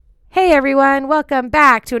Hey everyone, welcome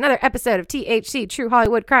back to another episode of THC True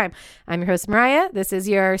Hollywood Crime. I'm your host Mariah. This is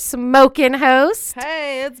your smoking host.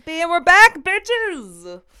 Hey, it's B and we're back,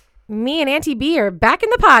 bitches. Me and Auntie B are back in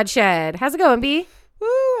the pod shed. How's it going, B? Woo,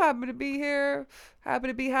 happy to be here. Happy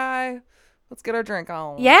to be high. Let's get our drink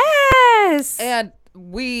on. Yes. And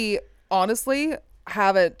we honestly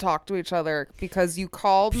haven't talked to each other because you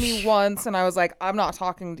called me once and I was like, I'm not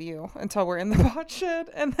talking to you until we're in the pod shed,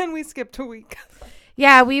 and then we skipped a week.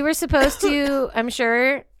 Yeah, we were supposed to. I'm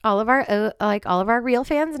sure all of our real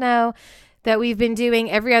fans know that we've been doing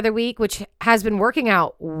every other week, which has been working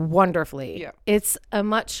out wonderfully. Yeah. It's a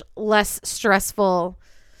much less stressful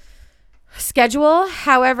schedule.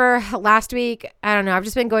 However, last week, I don't know, I've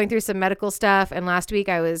just been going through some medical stuff, and last week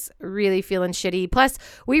I was really feeling shitty. Plus,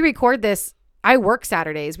 we record this. I work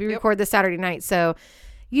Saturdays. We record this Saturday night, so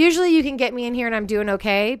usually you can get me in here and I'm doing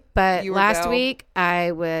okay, but last week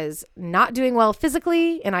I was not doing well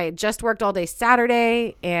physically, and I had just worked all day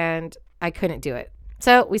Saturday and I couldn't do it.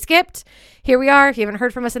 So we skipped. Here we are. If you haven't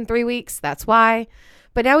heard from us in 3 weeks, that's why.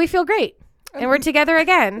 But now we feel great. And we're together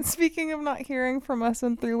again. Speaking of not hearing from us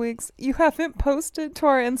in 3 weeks, you haven't posted to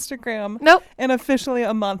our Instagram in officially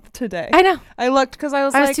a month today. I know. I looked because I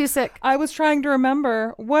was too sick. I was trying to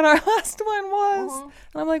remember what our last one was.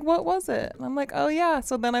 And I'm like, what was it? And I'm like, oh, yeah.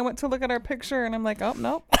 So then I went to look at our picture and I'm like, oh,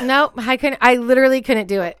 nope. Nope. I literally couldn't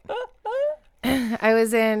do it. I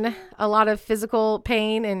was in a lot of physical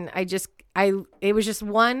pain, and it was just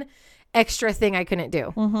one extra thing I couldn't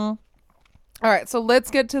do. Mm-hmm. All right, so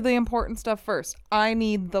let's get to the important stuff first. I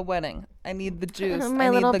need the wedding. I need the juice. My I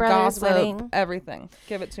need little the brother's gossip. wedding. Everything.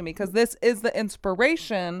 Give it to me, because this is the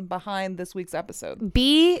inspiration behind this week's episode.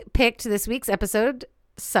 B picked this week's episode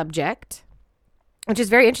subject, which is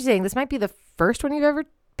very interesting. This might be the first one you've ever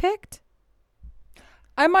picked.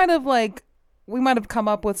 We might have come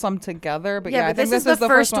up with some together, but I think this is the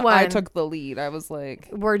first one. I took the lead. I was like,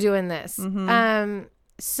 we're doing this. Mm-hmm.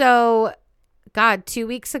 So, God, 2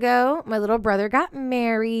 weeks ago, my little brother got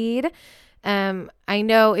married. I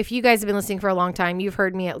know if you guys have been listening for a long time, you've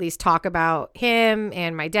heard me at least talk about him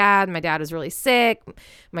and my dad. My dad was really sick.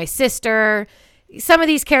 My sister. Some of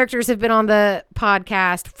these characters have been on the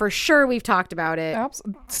podcast. For sure, we've talked about it.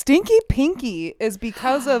 Stinky Pinky is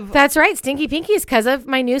because of... That's right. Stinky Pinky is because of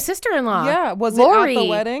my new sister-in-law. Yeah. Was Lori. it at the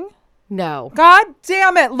wedding? No. God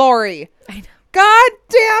damn it, Lori. I know. God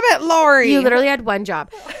damn it, Lori. You literally had one job.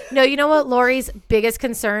 No, you know what Lori's biggest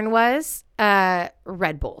concern was?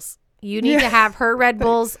 Red Bulls. You need to have her Red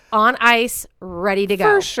Bulls on ice, ready to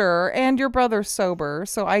go. For sure. And your brother's sober,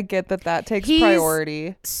 so I get that takes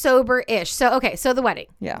priority. Sober-ish. So, okay, so the wedding.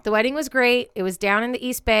 Yeah. The wedding was great. It was down in the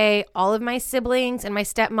East Bay. All of my siblings and my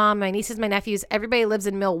stepmom, my nieces, my nephews, everybody lives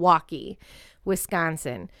in Milwaukee,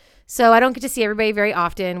 Wisconsin. So I don't get to see everybody very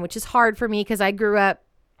often, which is hard for me because I grew up,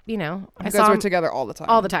 you guys were together all the time.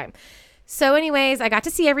 All the time. So anyways, I got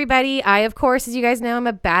to see everybody. I, of course, as you guys know, I'm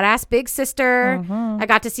a badass big sister. Mm-hmm. I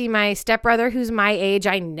got to see my stepbrother, who's my age.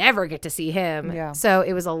 I never get to see him. Yeah. So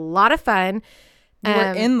it was a lot of fun. You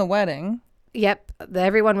were in the wedding. Yep.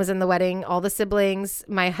 Everyone was in the wedding. All the siblings.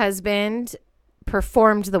 My husband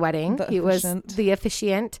performed the wedding. He was the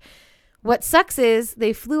officiant. What sucks is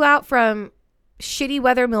they flew out from shitty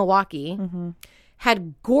weather Milwaukee. Mm-hmm.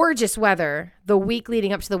 Had gorgeous weather the week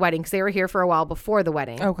leading up to the wedding because they were here for a while before the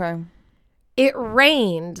wedding. Okay. It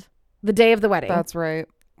rained the day of the wedding. That's right.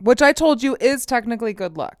 Which I told you is technically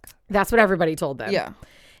good luck. That's what everybody told them. Yeah.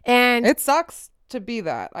 And it sucks to be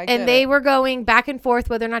that. They were going back and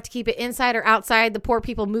forth whether or not to keep it inside or outside. The poor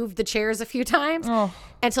people moved the chairs a few times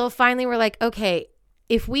until finally we're like, okay,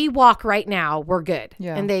 if we walk right now, we're good.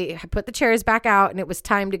 Yeah. And they put the chairs back out and it was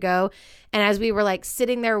time to go. And as we were like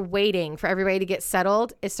sitting there waiting for everybody to get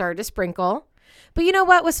settled, it started to sprinkle. But you know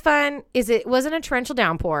what was fun is it wasn't a torrential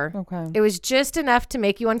downpour. Okay. It was just enough to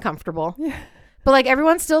make you uncomfortable. Yeah. But like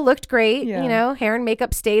everyone still looked great. Yeah. Hair and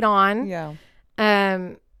makeup stayed on. Yeah.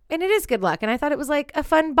 And it is good luck. And I thought it was like a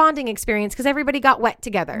fun bonding experience because everybody got wet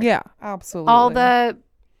together. Yeah, absolutely. All the,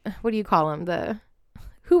 what do you call them?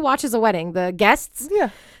 Who watches a wedding? The guests? Yeah.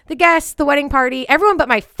 The guests, the wedding party, everyone but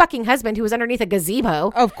my fucking husband who was underneath a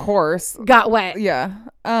gazebo. Of course. Got wet. Yeah.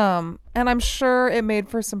 And I'm sure it made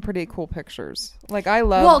for some pretty cool pictures. Like I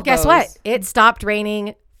love Well, guess what? It stopped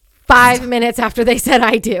raining 5 minutes after they said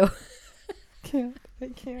I do. I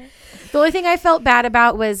can't. The only thing I felt bad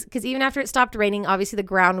about was because even after it stopped raining, obviously the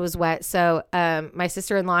ground was wet. So my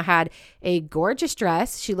sister-in-law had a gorgeous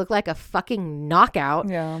dress. She looked like a fucking knockout.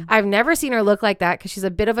 Yeah. I've never seen her look like that because she's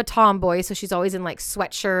a bit of a tomboy. So she's always in like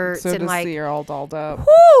sweatshirts So and to like, see her all dolled up.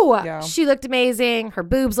 whoo! Yeah. She looked amazing. Her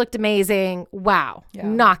boobs looked amazing. Wow. Yeah.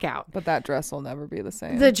 Knockout. But that dress will never be the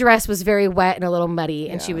same. The dress was very wet and a little muddy,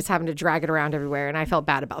 and she Yeah. was having to drag it around everywhere. And I felt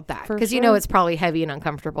bad about that For because you know sure. it's probably heavy and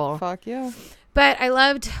uncomfortable. Fuck yeah. But I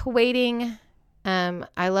loved waiting.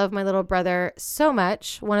 I love my little brother so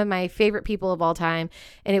much. One of my favorite people of all time.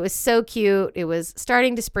 And it was so cute. It was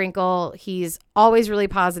starting to sprinkle. He's always really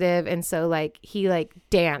positive. And so like he like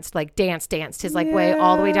danced his like way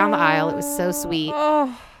all the way down the aisle. It was so sweet.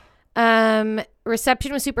 Oh.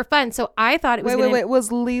 Reception was super fun. So I thought it was Wait. Was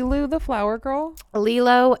Lilu the flower girl?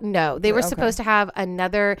 Lilo. No, they were Okay. supposed to have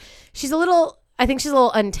another. I think she's a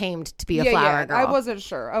little untamed to be a flower girl. I wasn't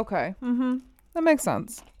sure. Okay. Mm-hmm. That makes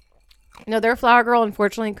sense. No, their flower girl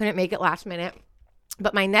unfortunately couldn't make it last minute.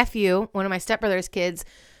 But my nephew, one of my stepbrother's kids,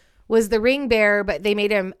 was the ring bearer, but they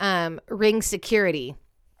made him ring security.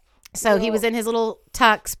 So he was in his little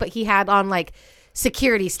tux, but he had on like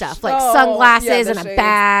security stuff, like sunglasses the and a shades.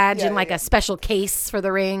 badge Yeah, and like yeah. a special case for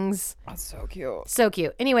the rings. That's so cute. So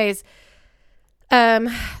cute. Anyways,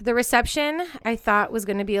 the reception I thought was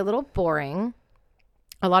going to be a little boring.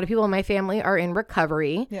 A lot of people in my family are in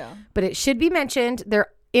recovery. Yeah. But it should be mentioned they're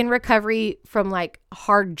in recovery from like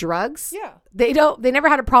hard drugs. Yeah. They never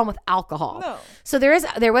had a problem with alcohol. No. So there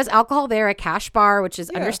was alcohol there, a cash bar, which is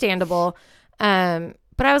understandable.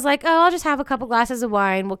 But I was like, oh, I'll just have a couple glasses of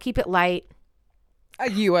wine. We'll keep it light.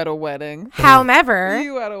 You at a wedding. However,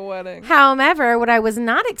 You at a wedding. what I was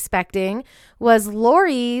not expecting was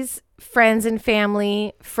Lori's friends and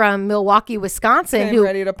family from Milwaukee, Wisconsin, Came who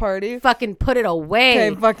ready to party. fucking put it away.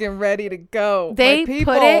 Came fucking ready to go. They My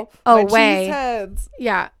people, put it my away. cheeseheads.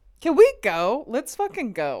 Yeah. Can we go? Let's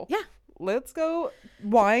fucking go. Yeah. Let's go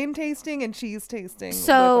wine tasting and cheese tasting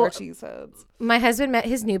So- with our cheeseheads. My husband met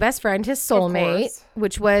his new best friend, his soulmate, course.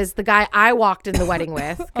 which was the guy I walked in the wedding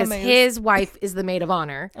with because Amazing. his wife is the maid of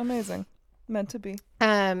honor. Amazing. Meant to be.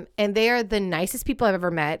 And they are the nicest people I've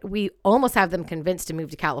ever met. We almost have them convinced to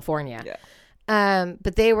move to California. Yeah.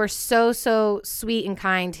 But they were so sweet and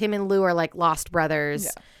kind. Him and Lou are like lost brothers.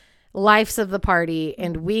 Yeah. Lives of the party,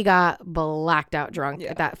 and we got blacked out drunk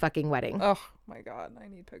Yeah. at that fucking wedding. Oh my God. I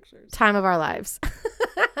need pictures. Time of our lives.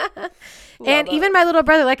 Love And it. even my little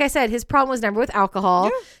brother, like I said, his problem was never with alcohol.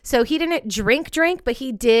 Yeah. So he didn't drink, but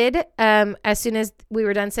he did, as soon as we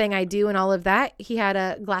were done saying I do and all of that, he had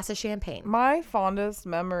a glass of champagne. My fondest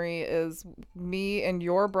memory is me and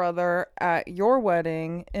your brother at your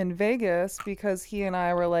wedding in Vegas because he and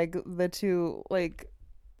I were like the two, like,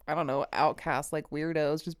 I don't know, outcasts, like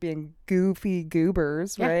weirdos, just being goofy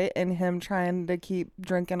goobers, Yeah. right? And him trying to keep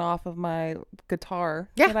drinking off of my guitar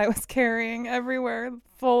Yeah. that I was carrying everywhere,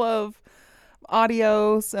 full of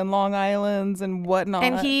Adios and Long Islands and whatnot.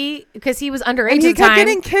 And because he was underage And at he the kept time.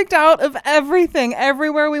 getting kicked out of everything.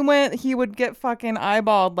 Everywhere we went, he would get fucking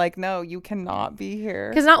eyeballed. Like, no, you cannot be here.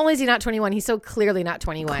 Because not only is he not 21, he's so clearly not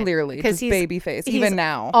 21. Clearly, because just baby face. he's Even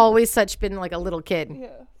now. always such been like a little kid. Yeah.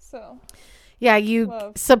 So Yeah, you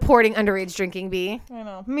Love. supporting underage drinking, B. I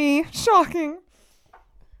know me shocking.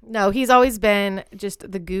 No, he's always been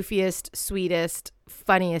just the goofiest, sweetest,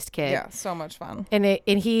 funniest kid. Yeah, so much fun. And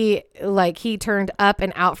he turned up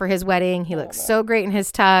and out for his wedding. He looked so great in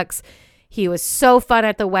his tux. He was so fun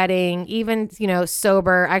at the wedding, even,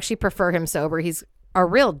 sober. I actually prefer him sober. He's a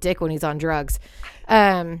real dick when he's on drugs.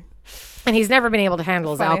 And he's never been able to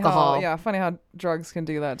handle his alcohol. Funny how drugs can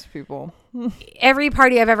do that to people. Every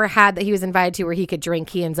party I've ever had that he was invited to where he could drink,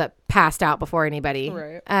 he ends up passed out before anybody.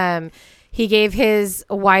 Right. He gave his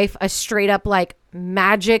wife a straight up like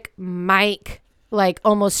Magic Mike, like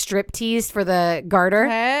almost strip tease for the garter.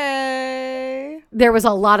 Hey. There was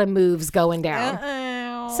a lot of moves going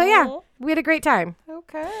down. So yeah, we had a great time.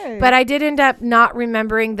 Okay. But I did end up not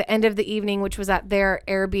remembering the end of the evening, which was at their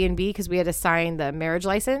Airbnb because we had to sign the marriage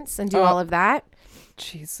license and do all of that.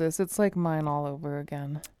 Jesus, it's like mine all over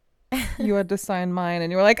again. You had to sign mine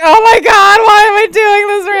and you were like, oh my God, why am I doing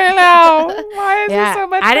this right now? Why is there so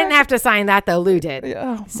much I didn't pressure? have to sign that though. Lou did. Yeah.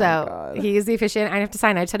 Oh my So God. he's the officiant. I didn't have to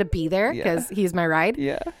sign. I just had to be there Yeah. because he's my ride.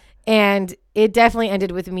 Yeah. And it definitely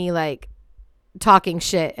ended with me like talking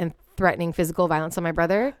shit and threatening physical violence on my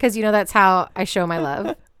brother because that's how I show my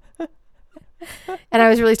love. And I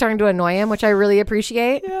was really starting to annoy him, which I really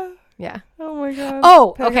appreciate. Yeah. Yeah. Oh my God.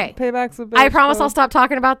 Oh, okay. Payback's a bitch. I promise though. I'll stop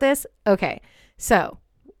talking about this. Okay. So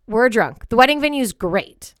we're drunk. The wedding venue's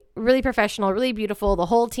great. Really professional, really beautiful. The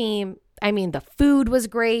whole team. I mean, the food was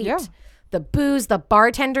great. Yeah. the booze. The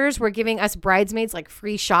bartenders were giving us bridesmaids like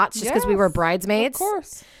free shots just because we were bridesmaids. Of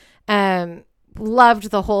course.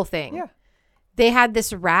 Loved the whole thing. Yeah. They had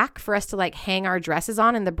this rack for us to like hang our dresses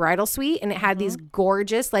on in the bridal suite, and it had these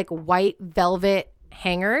gorgeous like white velvet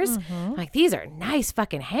hangers. I'm like, these are nice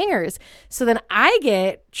fucking hangers. So then I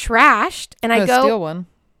get trashed and I go steal one.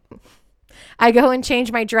 I go and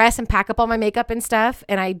change my dress and pack up all my makeup and stuff.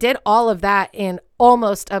 And I did all of that in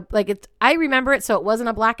almost I remember it, so it wasn't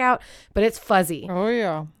a blackout, but it's fuzzy. Oh,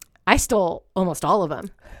 yeah. I stole almost all of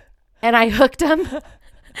them and I hooked them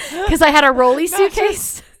because I had a rolly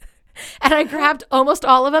suitcase and I grabbed almost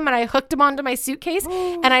all of them and I hooked them onto my suitcase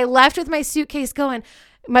and I left with my suitcase going,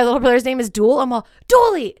 my little brother's name is Dool. I'm all,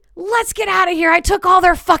 Dooley, let's get out of here. I took all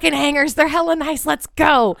their fucking hangers. They're hella nice. Let's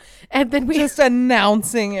go. And then we just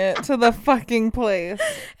announcing it to the fucking place. And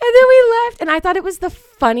then we left. And I thought it was the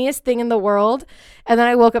funniest thing in the world. And then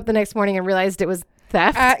I woke up the next morning and realized it was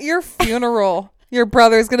theft. At your funeral, your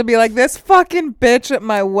brother's going to be like, this fucking bitch at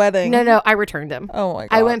my wedding. No, I returned him. Oh my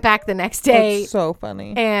God. I went back the next day. That's so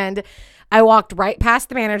funny. And I walked right past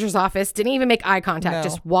the manager's office, didn't even make eye contact, No.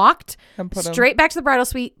 just walked And put 'em- straight back to the bridal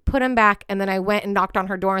suite, put him back, and then I went and knocked on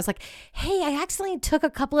her door and was like, hey, I accidentally took a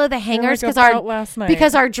couple of the hangers like because about last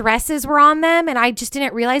night. our dresses were on them, and I just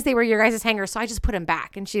didn't realize they were your guys' hangers, so I just put them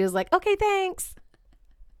back. And she was like, okay, thanks.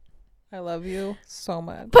 I love you so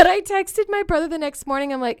much. But I texted my brother the next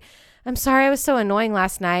morning. I'm like, I'm sorry I was so annoying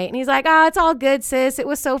last night. And he's like, oh, it's all good, sis. It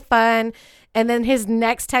was so fun. And then his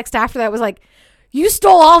next text after that was like, you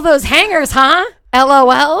stole all those hangers, huh?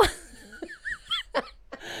 LOL. Can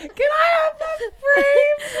I have that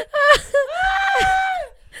frame?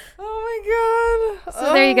 Oh my God.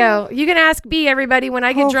 So there you go. You can ask B, everybody. When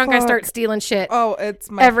I get drunk, I start stealing shit. Oh,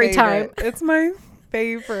 it's my Every favorite. time. It's my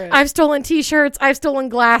favorite. I've stolen t-shirts. I've stolen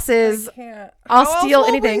glasses. Can't. I'll How steal else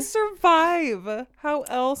will anything. we survive? How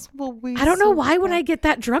else will we? I don't know why when I get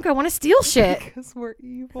that drunk, I want to steal shit. Because we're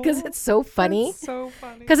evil. Because it's so funny. It's so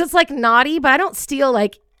funny. Because it's like naughty, but I don't steal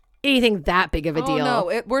like anything that big of a deal.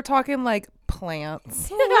 No, we're talking like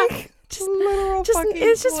plants. Like, Just literal fucking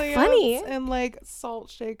it's just plants funny. and like salt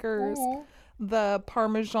shakers. The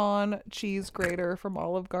Parmesan cheese grater from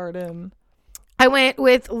Olive Garden. I went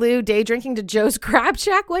with Lou day drinking to Joe's Crab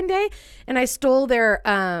Shack one day, and I stole their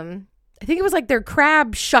I think it was like their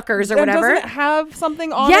crab shuckers or And whatever. doesn't it have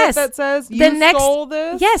something on Yes. it that says you The next- stole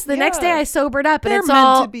this? Yes, the next day Yeah. I sobered up and They're it's meant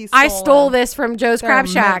all to be I stolen. stole this from Joe's They're Crab meant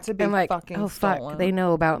Shack. to be I'm like, fucking oh fuck, stolen. they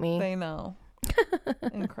know about me. They know.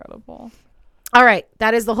 Incredible. All right,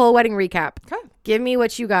 that is the whole wedding recap. Okay. Give me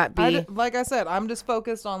what you got, B. Like I said, I'm just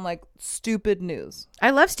focused on like stupid news.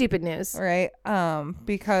 I love stupid news. Right.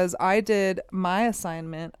 Because I did my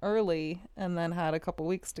assignment early and then had a couple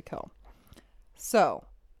weeks to kill. So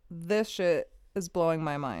this shit is blowing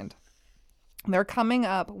my mind. They're coming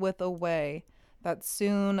up with a way that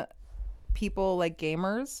soon people like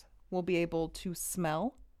gamers will be able to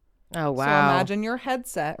smell. Oh wow. So imagine your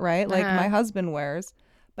headset, right? Like Uh-huh. my husband wears,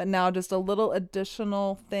 but now just a little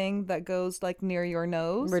additional thing that goes like near your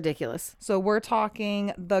nose. Ridiculous. So we're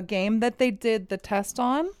talking the game that they did the test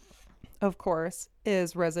on, of course,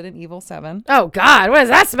 is Resident Evil 7. Oh God, what does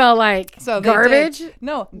that smell like? So they garbage. did-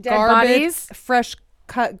 no, Dead garbage, bodies? fresh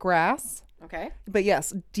cut grass. Okay. But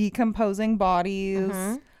yes, decomposing bodies,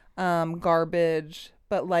 garbage,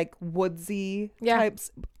 but like woodsy Yeah.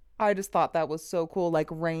 types. I just thought that was so cool, like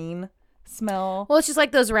rain smell. Well, it's just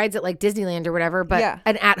like those rides at like Disneyland or whatever, but Yeah.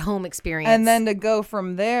 an at-home experience. And then to go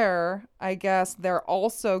from there, I guess they're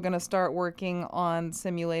also going to start working on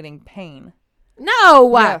simulating pain. no.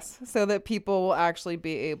 Yes, so that people will actually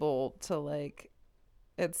be able to like,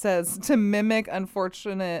 it says to mimic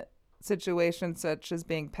unfortunate situations such as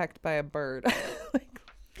being pecked by a bird.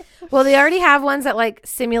 Well, they already have ones that like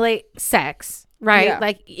simulate sex, right? Yeah.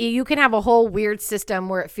 Like you can have a whole weird system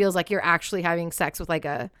where it feels like you're actually having sex with like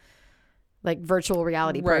a virtual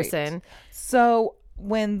reality Right. person. So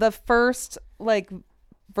when the first like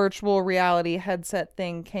virtual reality headset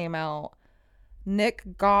thing came out,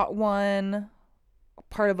 Nick got one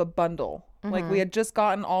part of a bundle. Like we had just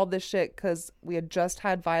gotten all this shit because we had just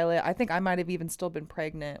had Violet. I think I might have even still been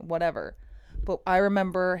pregnant, whatever. But I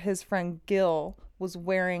remember his friend Gil was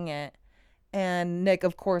wearing it. And Nick,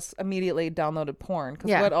 of course, immediately downloaded porn. Because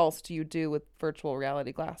Yeah. what else do you do with virtual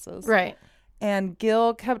reality glasses? Right. And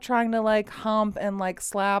Gil kept trying to like hump and like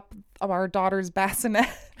slap our daughter's bassinet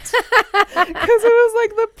because it was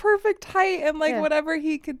like the perfect height and like Yeah. whatever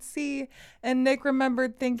he could see. And Nick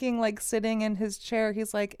remembered thinking like sitting in his chair,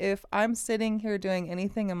 he's like, if I'm sitting here doing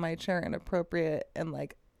anything in my chair inappropriate and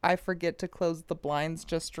like I forget to close the blinds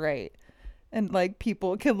just right, and like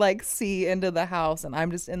people could like see into the house, and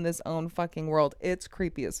I'm just in this own fucking world. It's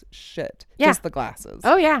creepy as shit. Yeah. Just the glasses.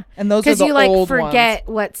 Oh yeah. And those are the you like old forget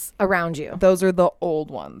what's around you. ones. Those are the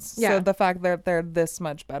old ones. Yeah. So the fact that they're this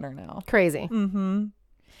much better now. Crazy. Mm-hmm.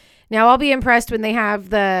 Now I'll be impressed when they have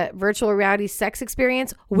the virtual reality sex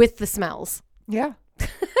experience with the smells. Yeah.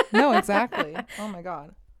 No, exactly. Oh my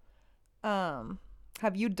God.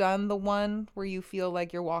 Have you done the one where you feel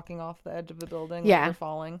like you're walking off the edge of the building? Yeah. Like you're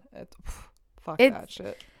falling? Fuck It's- that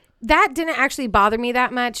shit. That didn't actually bother me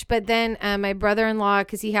that much, but then my brother-in-law,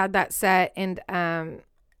 because he had that set, and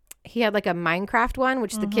he had like a Minecraft one,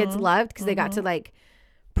 which the kids loved because they got to like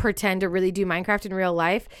pretend to really do Minecraft in real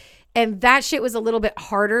life. And that shit was a little bit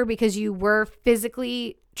harder because you were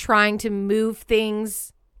physically trying to move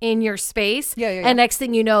things in your space. Yeah. And next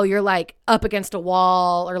thing you know, you're like up against a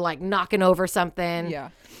wall or like knocking over something. Yeah.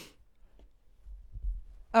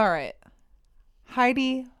 All right.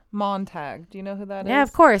 Heidi Montag. Do you know who that is? Yeah,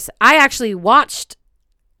 of course. I actually watched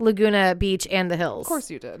Laguna Beach and the Hills. Of course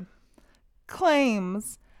you did.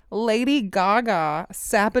 Claims Lady Gaga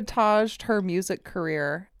sabotaged her music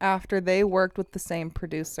career after they worked with the same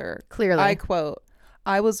producer. Clearly. I quote,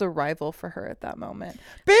 "I was a rival for her at that moment."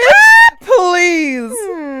 Bitch, please.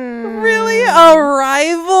 Really? A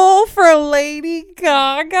rival for Lady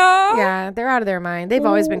Gaga? Yeah, they're out of their mind. They've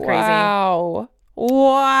always been crazy. Wow. Her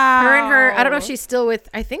and her, I don't know if she's still with,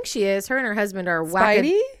 I think she is. Her and her husband are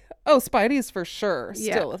Spidey? Oh, Spidey's for sure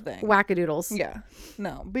still a thing. wackadoodles. Yeah.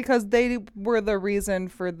 No, because they were the reason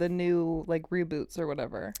for the new like reboots or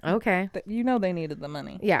whatever. Okay. You know they needed the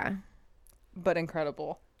money. Yeah. But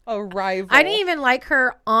incredible. A rival. I didn't even like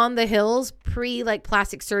her on the Hills pre like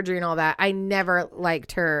plastic surgery and all that. I never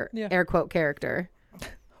liked her air quote character.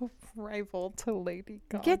 rival to Lady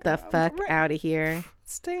Gaga. Get the fuck out of here.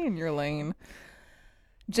 Stay in your lane.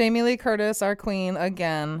 Jamie Lee Curtis, our queen,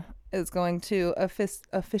 again, is going to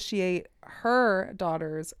officiate her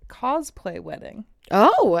daughter's cosplay wedding.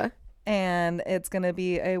 Oh. And it's going to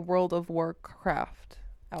be a World of Warcraft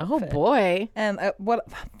outfit. Oh, boy. And what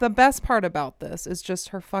the best part about this is just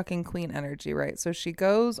her fucking queen energy, right? So she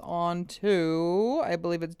goes on to, I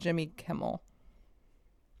believe it's Jimmy Kimmel.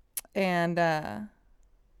 And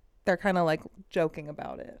they're kind of like joking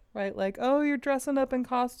about it, right? Like, oh, you're dressing up in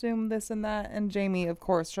costume, this and that. And Jamie, of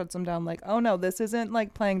course, shuts them down like, oh, no, this isn't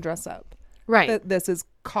like playing dress up. Right. This is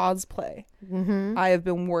cosplay. Mm-hmm. I have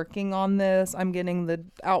been working on this. I'm getting the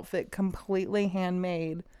outfit completely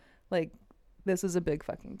handmade. Like, this is a big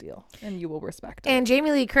fucking deal, and you will respect it. And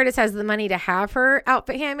Jamie Lee Curtis has the money to have her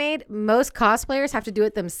outfit handmade. Most cosplayers have to do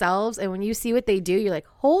it themselves. And when you see what they do, you're like,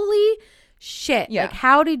 holy shit. Yeah. Like,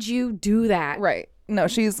 how did you do that? Right. No,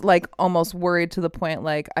 she's like almost worried to the point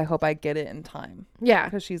like, I hope I get it in time. Yeah.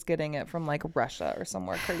 Because she's getting it from like Russia or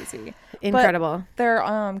somewhere crazy. Incredible. But they're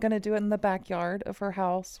gonna do it in the backyard of her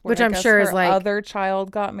house, where Which I I'm guess sure is her like other child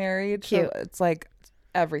got married. cute. So it's like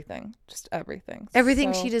everything, just everything.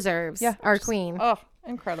 Everything So, she deserves. yeah, Our just- queen. Oh,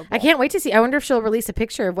 incredible! I can't wait to see. I wonder if she'll release a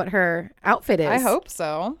picture of what her outfit is. I hope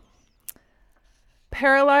so.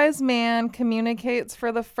 Paralyzed man communicates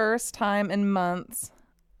for the first time in months.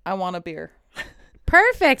 I want a beer.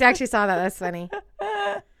 Perfect. I actually saw that. That's funny.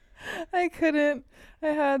 I couldn't. I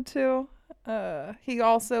had to. He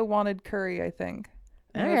also wanted curry, I think.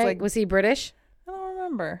 All And I right. was like, Was he British? I don't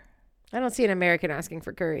remember. I don't see an American asking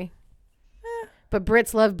for curry. But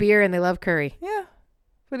Brits love beer and they love curry. Yeah.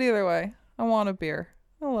 But either way, I want a beer.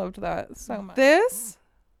 I loved that so much. This,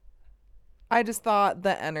 I just thought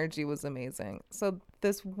the energy was amazing. So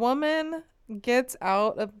this woman gets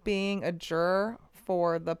out of being a juror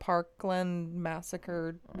for the Parkland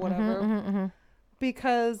massacre, whatever,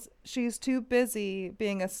 because she's too busy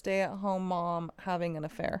being a stay-at-home mom having an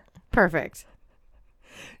affair. Perfect.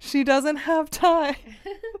 She doesn't have time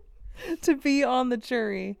to be on the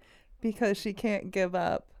jury because she can't give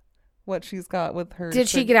up what she's got with her. Did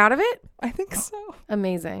she get out of it? I think so.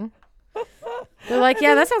 Amazing. They're like,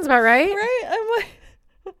 yeah, that sounds about right. Right? I'm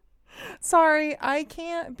like, sorry, I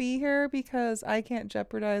can't be here because I can't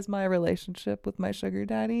jeopardize my relationship with my sugar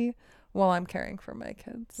daddy while I'm caring for my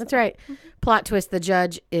kids. That's right. Plot twist, the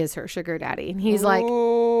judge is her sugar daddy. And he's like,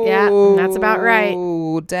 oh, yeah, that's about right.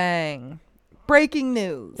 Oh, dang. Breaking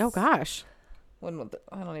news. oh, gosh. When was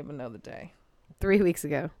I don't even know the day. 3 weeks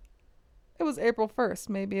ago. It was April 1st.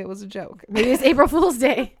 Maybe it was a joke. Maybe it's April Fool's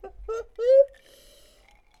Day.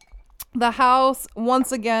 The House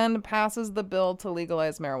once again passes the bill to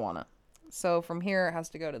legalize marijuana. So from here, it has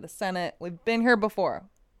to go to the Senate. We've been here before.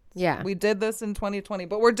 Yeah. We did this in 2020,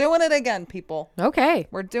 but we're doing it again, people. Okay.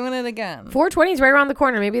 We're doing it again. 420 is right around the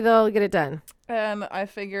corner. Maybe they'll get it done. And I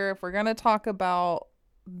figure if we're going to talk about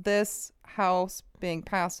this House being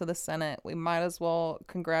passed to the Senate, we might as well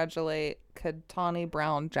congratulate Ketanji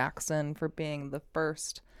Brown Jackson for being the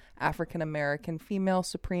first African American female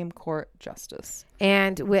Supreme Court justice.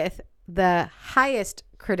 And with the highest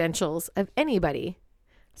credentials of anybody.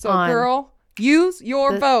 So, girl, use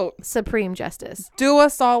your vote. Supreme Justice. Do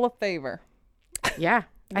us all a favor. Yeah,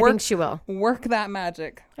 I think she will. Work that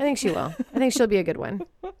magic. I think she will. I think she'll be a good one.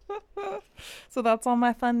 So that's all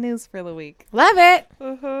my fun news for the week. Love it.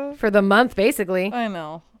 For the month, basically. I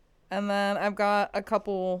know. And then I've got a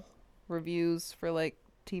couple reviews for like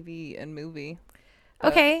TV and movie.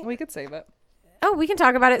 Okay. We could save it. Oh, we can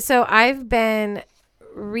talk about it. So I've been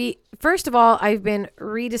first of all, I've been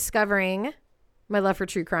rediscovering my love for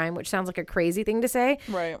true crime, which sounds like a crazy thing to say.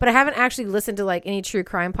 Right. But I haven't actually listened to like any true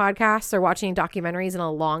crime podcasts or watching documentaries in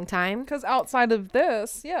a long time. Because outside of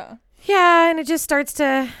this, yeah. Yeah, and it just starts to,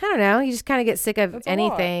 I don't know, you just kind of get sick of That's a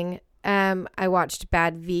anything. I watched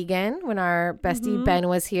Bad Vegan when our bestie Ben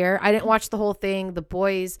was here. I didn't watch the whole thing, The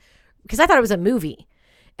Boys, because I thought it was a movie.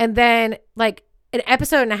 And then like an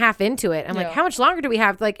episode and a half into it, I'm like, how much longer do we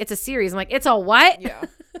have? Like, it's a series. I'm like, it's a what? Yeah.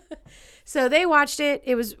 So they watched it.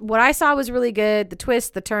 It was, what I saw was really good. The twists,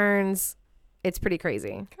 the turns, it's pretty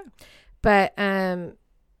crazy. Okay. But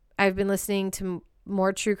I've been listening to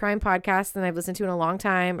more true crime podcasts than I've listened to in a long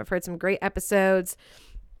time. I've heard some great episodes.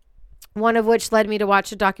 One of which led me to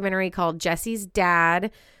watch a documentary called Jesse's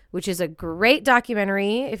Dad, which is a great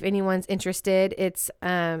documentary if anyone's interested. It's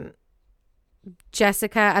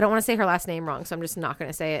Jessica. I don't want to say her last name wrong, so I'm just not going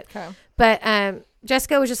to say it. Okay. But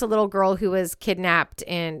Jessica was just a little girl who was kidnapped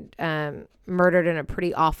and murdered in a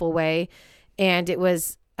pretty awful way. And it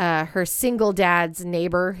was her single dad's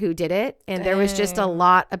neighbor who did it. And there was just a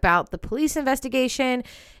lot about the police investigation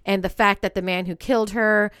and the fact that the man who killed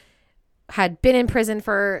her had been in prison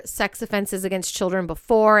for sex offenses against children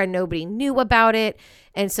before and nobody knew about it.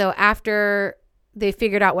 And so after they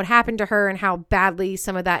figured out what happened to her and how badly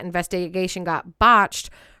some of that investigation got botched,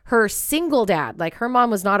 her single dad, like her mom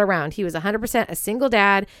was not around. He was 100% a single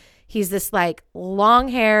dad. He's this like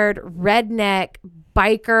long-haired, redneck,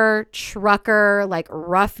 biker, trucker, like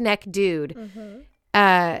roughneck dude.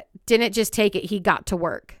 Didn't just take it. He got to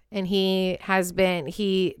work. And he has been,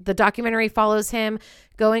 the documentary follows him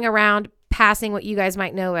going around passing what you guys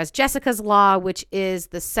might know as Jessica's Law, which is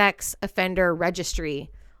the sex offender registry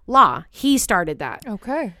law. He started that.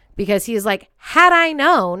 Okay. Because he's like, had I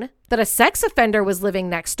known that a sex offender was living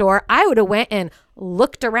next door, I would have went and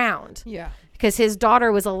looked around. Yeah. Because his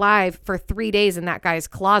daughter was alive for 3 days in that guy's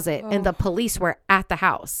closet and the police were at the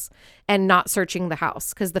house and not searching the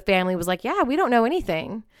house because the family was like, yeah, we don't know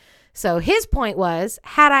anything. So his point was,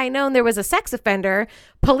 had I known there was a sex offender,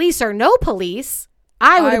 police or no police,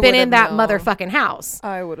 I would have been in that motherfucking house.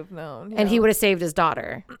 I would have known. And he would have saved his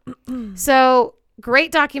daughter. So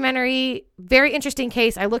great documentary, very interesting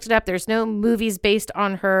case. I looked it up. There's no movies based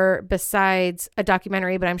on her besides a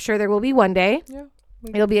documentary, but I'm sure there will be one day. Yeah.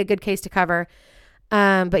 It'll be a good case to cover.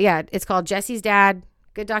 But yeah, it's called Jesse's Dad.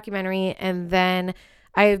 Good documentary. And then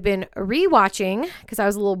I have been rewatching because I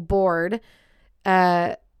was a little bored.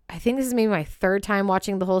 I think this is maybe my third time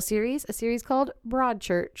watching the whole series, a series called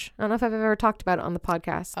Broadchurch. I don't know if I've ever talked about it on the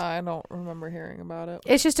podcast. I don't remember hearing about it.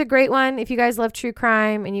 It's just a great one. If you guys love true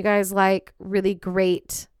crime and you guys like really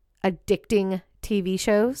great, addicting TV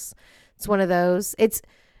shows, it's one of those. It's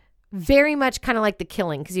very much kind of like The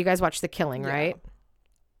Killing because you guys watch The Killing, right?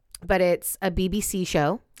 But it's a BBC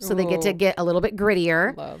show. So they get to get a little bit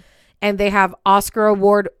grittier. Love. And they have Oscar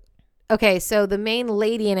award. Okay, so the main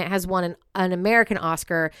lady in it has won an American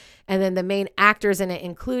Oscar, and then the main actors in it,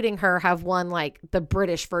 including her, have won like the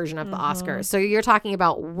British version of the Oscars. So you're talking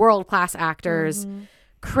about world-class actors,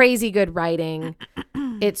 crazy good writing.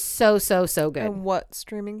 It's so good. And what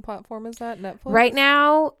streaming platform is that? Netflix? Right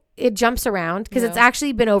now, it jumps around because it's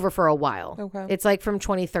actually been over for a while. Okay. It's like from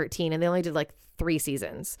 2013, and they only did like 3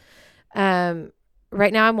 seasons.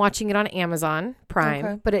 Right now I'm watching it on Amazon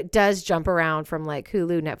Prime, but it does jump around from like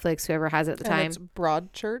Hulu, Netflix, whoever has it at the time. It's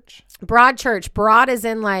Broadchurch? Broadchurch. Broad is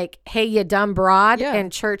in like, hey, you dumb broad. Yeah. And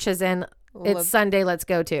church is in, it's Sunday, let's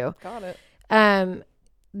go to. Got it.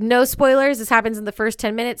 No spoilers. This happens in the first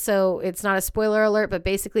 10 minutes, so it's not a spoiler alert, but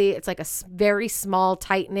basically it's like a very small,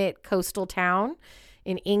 tight-knit coastal town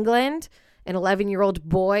in England. An 11-year-old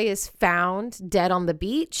boy is found dead on the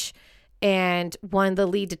beach. And one of the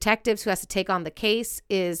lead detectives who has to take on the case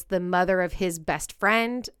is the mother of his best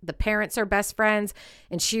friend. The parents are best friends.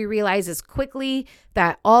 And she realizes quickly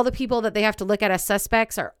that all the people that they have to look at as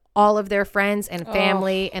suspects are all of their friends and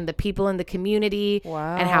family and the people in the community.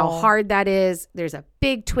 Wow. And how hard that is. There's a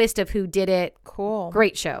big twist of who did it. Cool.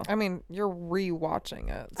 Great show. I mean, you're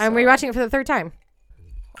rewatching it. I'm rewatching it for the third time.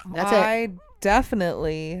 That's it. I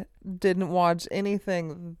definitely didn't watch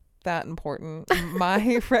anything that important.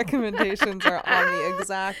 My recommendations are on the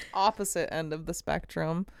exact opposite end of the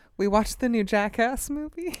spectrum. We watched the new Jackass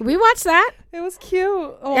movie. We watched that. It was cute.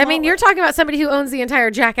 Oh, I mean, you're talking about somebody who owns the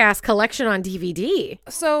entire Jackass collection on DVD.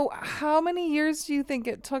 So how many years do you think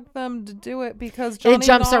it took them to do it? Because Johnny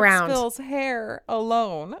jumps around. Knoxville's hair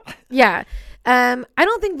alone. Yeah. I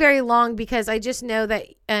don't think very long, because I just know that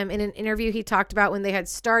in an interview he talked about when they had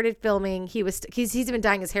started filming, he's been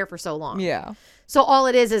dyeing his hair for so long. Yeah. So all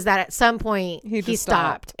it is that at some point He he just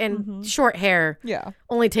stopped. And short hair Yeah.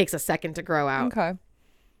 only takes a second to grow out. Okay.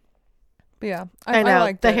 But yeah. I know.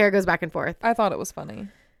 liked The it. hair goes back and forth. I thought it was funny.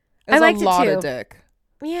 I liked a lot it too. of dick.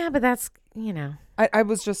 Yeah, but that's, I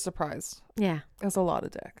was just surprised. yeah. It's a lot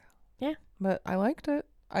of dick. Yeah. But I liked it.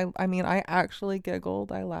 I mean, I actually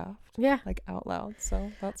giggled. I laughed. Yeah. Like out loud.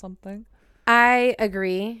 So that's something. I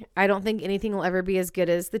agree. I don't think anything will ever be as good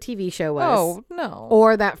as the TV show was. Oh, no.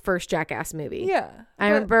 Or that first Jackass movie. Yeah. I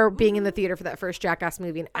but remember being in the theater for that first Jackass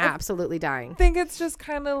movie and absolutely dying. I think it's just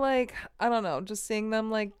kind of like, I don't know, just seeing them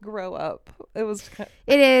like grow up. It was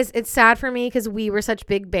It is. It's sad for me because we were such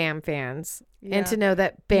big Bam fans. Yeah. And to know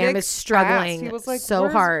that Bam Nick is struggling asked, he was like, so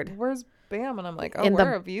hard. Where's Bam? And I'm like, oh, In the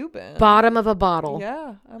where have you been? Bottom of a bottle.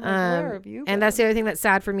 Yeah. I'm like, where have you been? And that's the other thing that's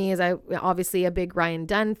sad for me is I obviously a big Ryan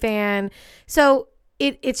Dunn fan. So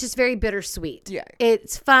it's just very bittersweet. Yeah.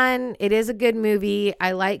 It's fun. It is a good movie.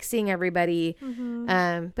 I like seeing everybody.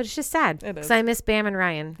 But it's just sad It is. because I miss Bam and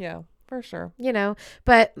Ryan. Yeah, for sure.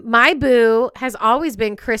 But my boo has always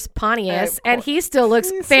been Chris Pontius, and he still looks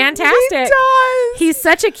fantastic. He does. He's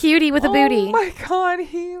such a cutie with a booty. Oh my God.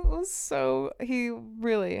 He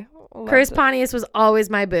really loved Chris it. Pontius was always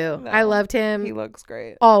my boo. No, I loved him He looks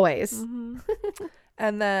great. always.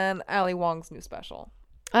 And then Ali Wong's new special.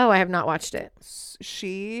 Oh, I have not watched it.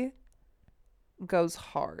 She goes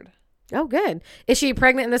hard. Oh, good. Is she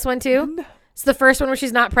pregnant in this one too? It's the first one where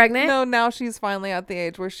she's not pregnant? No, now she's finally at the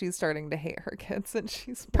age where she's starting to hate her kids and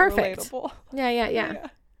she's more Perfect. relatable. Yeah.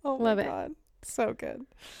 Oh Love my it. God. So good.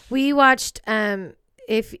 We watched,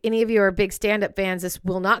 if any of you are big stand-up fans, this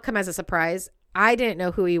will not come as a surprise. I didn't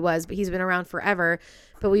know who he was, but he's been around forever.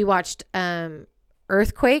 But we watched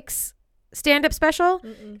Earthquake's stand-up special.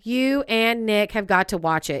 You and Nick have got to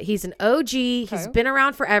watch it. He's an OG. He's been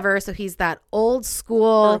around forever. So he's that old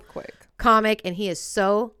school Earthquake. comic, and he is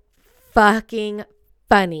so fucking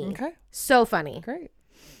funny. Okay. So funny. Great.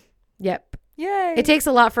 Yep. Yay. It takes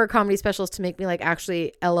a lot for comedy specials to make me like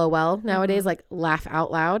actually LOL nowadays, like laugh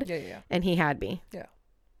out loud. Yeah. And he had me. Yeah.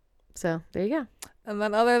 So there you go. And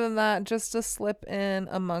then other than that, just to slip in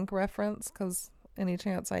a Monk reference, because any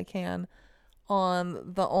chance I can,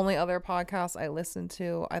 on the only other podcast I listened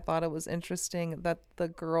to, I thought it was interesting that the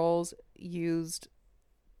girls used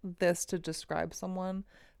this to describe someone.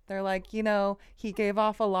 They're like, he gave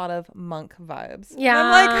off a lot of Monk vibes. Yeah.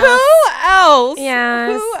 I'm like, who else?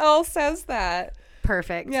 Yes. Who else says that?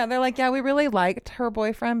 Perfect. Yeah, they're like, yeah, we really liked her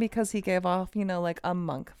boyfriend because he gave off, like a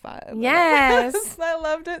Monk vibe. Yes. I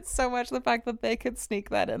loved it so much, the fact that they could sneak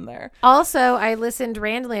that in there. Also, I listened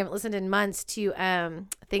randomly. I haven't listened in months to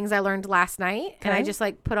Things I Learned Last Night. And I just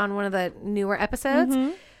put on one of the newer episodes.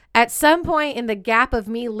 At some point in the gap of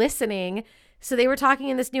me listening, so they were talking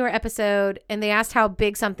in this newer episode and they asked how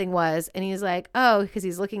big something was. And he's like, oh, because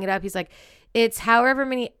he's looking it up. He's like, it's however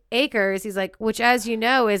many acres. He's like, which as you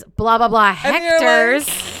know is blah, blah, blah hectares.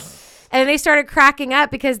 And they started cracking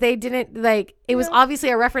up because they didn't it was obviously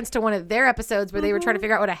a reference to one of their episodes where they were trying to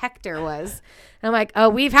figure out what a hectare was. And I'm like, oh,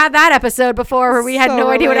 we've had that episode before where we had no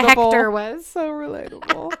idea what a hectare was. So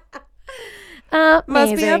relatable.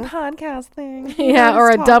 Must be a podcast thing. Yeah,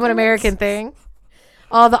 or a dumb and American thing.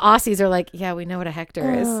 All the Aussies are like, yeah, we know what a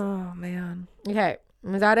hectare is. Oh, man. Okay.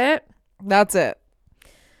 Is that it? That's it.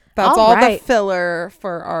 That's all the filler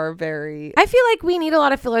for our very... I feel like we need a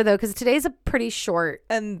lot of filler, though, because today's a pretty short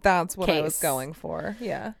And that's what I was case. going for.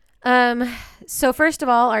 Yeah. So first of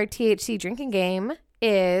all, our THC drinking game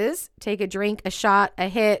is take a drink, a shot, a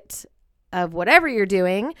hit of whatever you're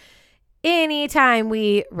doing. Anytime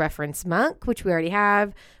we reference Monk, which we already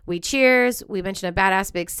have, we cheers, we mention a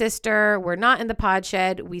badass big sister, we're not in the pod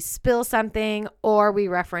shed, we spill something, or we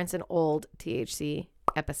reference an old THC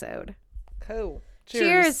episode. Cool.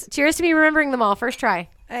 Cheers. Cheers to me remembering them all. First try.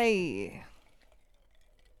 Hey.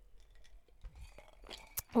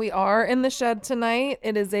 We are in the shed tonight.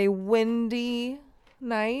 It is a windy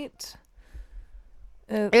night.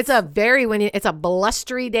 It's a very windy, it's a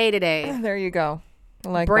blustery day today. There you go. I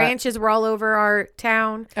like Branches were all over our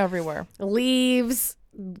town. that. Everywhere. Leaves,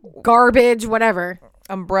 garbage, whatever.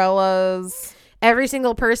 Umbrellas. Every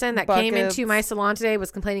single person that came Buckets. into my salon today was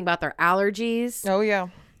complaining about their allergies. Oh, yeah.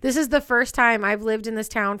 This is the first time I've lived in this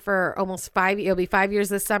town for almost it'll be 5 years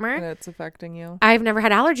this summer. And it's affecting you. I've never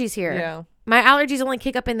had allergies here. Yeah. My allergies only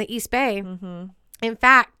kick up in the East Bay. Mm-hmm. In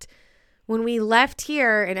fact, when we left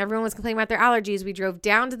here and everyone was complaining about their allergies, we drove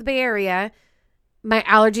down to the Bay Area. My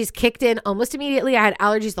allergies kicked in almost immediately. I had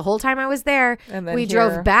allergies the whole time I was there. And then we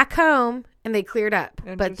drove back home and they cleared up.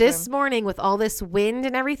 But this morning with all this wind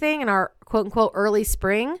and everything and our quote unquote early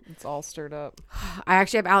spring, it's all stirred up. I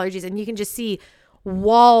actually have allergies and you can just see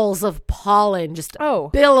walls of pollen just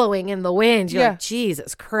billowing in the wind. You're like,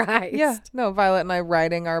 Jesus Christ. Yeah. No, Violet and I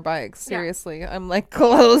riding our bikes. Seriously. Yeah. I'm like,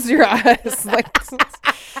 close your eyes. Like,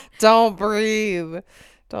 don't breathe.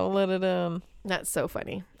 Don't let it in. That's so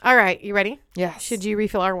funny. All right. You ready? Yes. Should you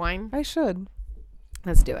refill our wine? I should.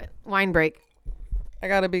 Let's do it. Wine break. I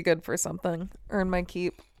got to be good for something. Earn my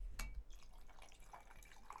keep.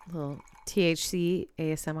 A little THC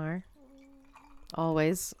ASMR.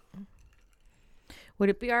 Always. Would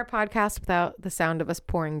it be our podcast without the sound of us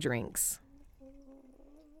pouring drinks?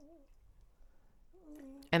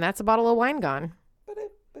 And that's a bottle of wine gone.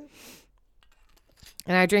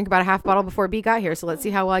 And I drank about a half bottle before B got here. So let's see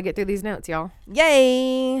how well I get through these notes, y'all.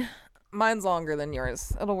 Yay. Mine's longer than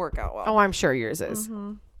yours. It'll work out well. Oh, I'm sure yours is.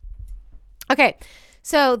 Mm-hmm. Okay.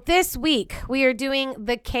 So this week we are doing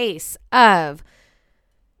the case of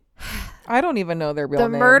I don't even know their real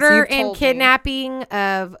names. The murder and kidnapping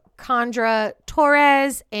of Condra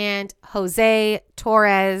Torres and Jose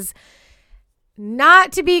Torres.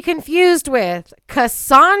 Not to be confused with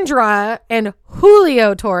Cassandra and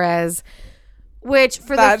Julio Torres, which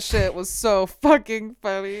for that shit was so fucking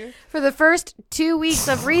funny. For the first 2 weeks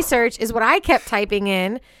of research is what I kept typing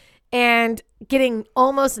in and getting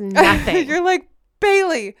almost nothing. You're like,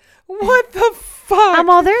 Bailey, what the fuck?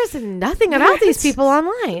 Well, there's nothing about these people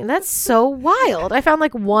online. That's so wild. I found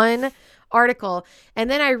like one article and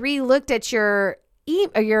then I re-looked at your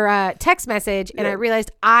text message and I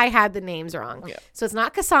realized I had the names wrong. Yeah. So it's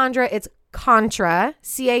not Cassandra, it's Contra,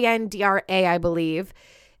 Candra, I believe.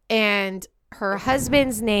 And her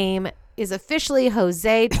husband's name is officially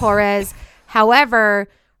Jose Torres. However,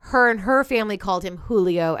 her and her family called him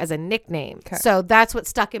Julio as a nickname. Okay. So that's what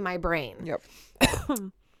stuck in my brain. Yep.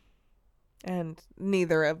 And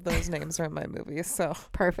neither of those names are in my movie, so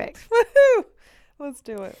perfect. Woohoo! Let's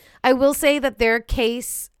do it. I will say that their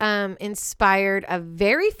case inspired a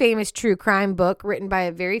very famous true crime book written by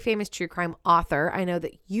a very famous true crime author. I know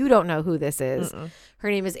that you don't know who this is. Mm-mm. Her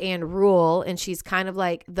name is Anne Rule, and she's kind of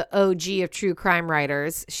like the OG of true crime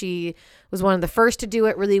writers. She was one of the first to do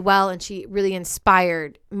it really well, and she really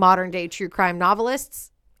inspired modern day true crime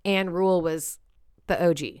novelists. Anne Rule was the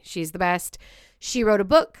OG. She's the best. She wrote a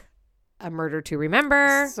book, A Murder to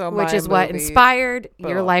Remember, which is what inspired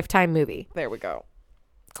your Lifetime movie. There we go.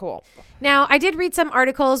 Cool. Now, I did read some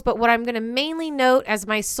articles, but what I'm going to mainly note as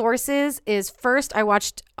my sources is first, I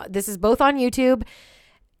watched, this is both on YouTube,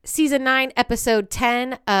 season 9, episode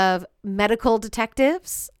 10 of Medical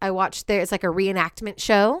Detectives. I watched it's like a reenactment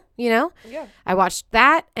show, you know? Yeah. I watched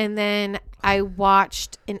that. And then I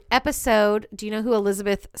watched an episode. Do you know who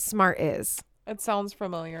Elizabeth Smart is? It sounds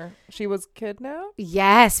familiar. She was kidnapped?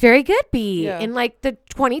 Yes. Very good, B. Yeah. In like the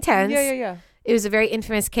 2010s. Yeah. It was a very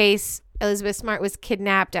infamous case. Elizabeth Smart was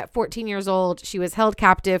kidnapped at 14 years old. She was held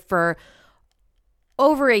captive for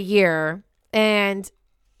over a year. And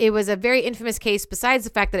it was a very infamous case besides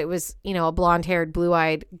the fact that it was, you know, a blonde-haired,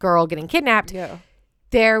 blue-eyed girl getting kidnapped. Yeah.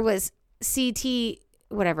 There was CT,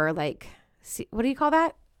 whatever, like, what do you call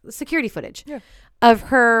that? Security footage of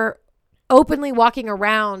her openly walking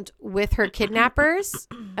around with her kidnappers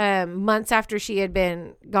months after she had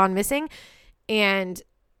been gone missing. And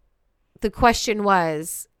the question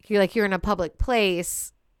was, you're in a public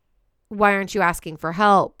place. Why aren't you asking for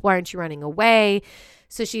help? Why aren't you running away?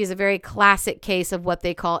 So she is a very classic case of what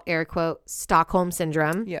they call, air quote, Stockholm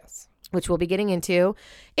Syndrome. Yes. Which we'll be getting into.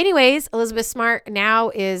 Anyways, Elizabeth Smart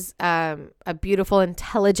now is a beautiful,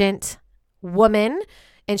 intelligent woman.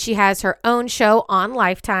 And she has her own show on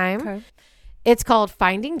Lifetime. Okay. It's called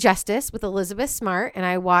Finding Justice with Elizabeth Smart. And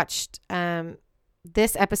I watched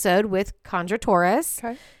this episode with Condra Torres,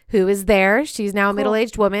 who is there. She's now a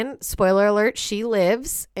middle-aged woman. Spoiler alert, she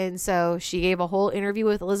lives. And so she gave a whole interview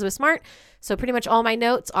with Elizabeth Smart. So pretty much all my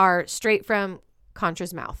notes are straight from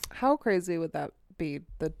Contra's mouth. How crazy would that be,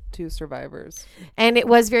 the two survivors? And it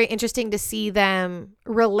was very interesting to see them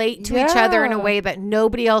relate to each other in a way that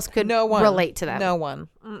nobody else could relate to them. No one.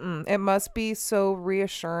 Mm-mm. It must be so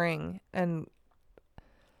reassuring and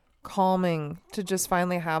calming to just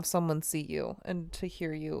finally have someone see you and to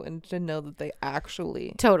hear you and to know that they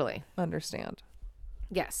actually totally understand.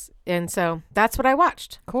 Yes. And so that's what I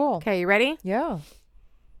watched. Cool. Okay, you ready? Yeah.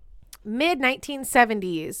 Mid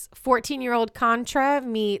 1970s, 14-year-old Contra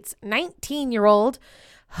meets 19-year-old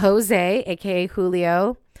Jose, aka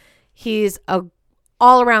Julio. He's a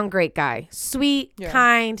all-around great guy. Sweet,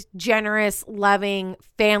 kind, generous, loving,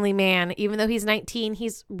 family man. Even though he's 19,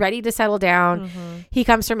 he's ready to settle down. He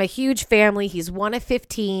comes from a huge family. He's one of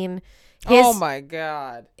 15. Oh my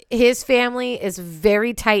God. His family is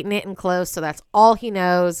very tight-knit and close, so that's all he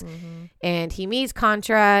knows. And he meets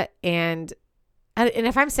Contra, and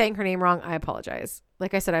if I'm saying her name wrong, I apologize.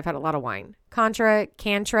 Like I said, I've had a lot of wine. Cantra,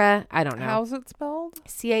 I don't know. How's it spelled?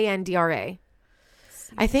 Candra.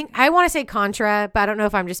 I think I want to say Contra, but I don't know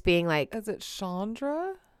if I'm just being like. Is it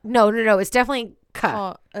Chandra? No. It's definitely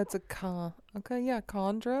It's a Ka. Okay, yeah,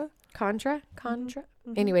 Condra. Contra.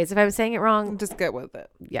 Anyways, if I'm saying it wrong, Just get with it.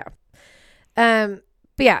 yeah.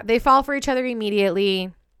 But yeah, they fall for each other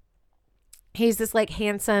immediately. He's this like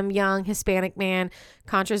handsome young Hispanic man.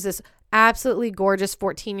 Contra's this absolutely gorgeous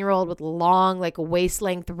 14-year-old with long like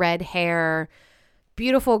waist-length red hair.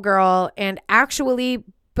 Beautiful girl, and actually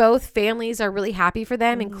both families are really happy for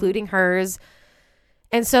them, including hers.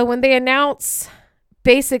 And so when they announce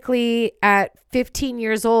basically at 15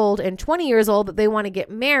 years old and 20 years old that they want to get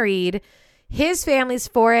married, his family's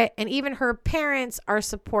for it. And even her parents are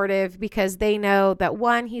supportive because they know that,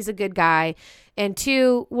 one, he's a good guy. And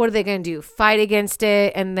two, what are they going to do? Fight against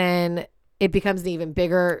it. And then it becomes an even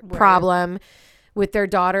bigger problem with their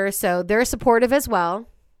daughter. So they're supportive as well.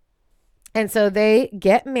 And so they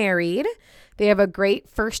get married. They have a great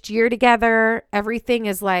first year together. Everything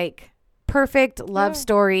is like perfect love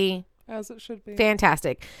story. As it should be.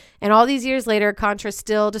 Fantastic. And all these years later, Contra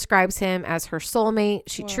still describes him as her soulmate.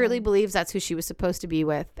 She truly believes that's who she was supposed to be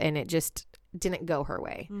with, and it just didn't go her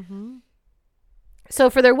way. So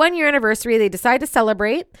for their 1-year anniversary, they decide to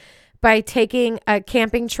celebrate by taking a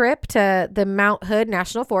camping trip to the Mount Hood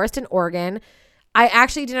National Forest in Oregon. I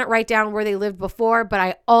actually didn't write down where they lived before, but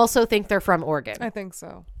I also think they're from Oregon. I think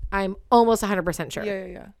so. I'm almost 100% sure.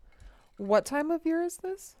 Yeah. What time of year is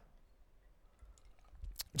this?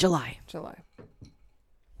 July.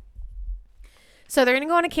 So they're going to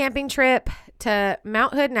go on a camping trip to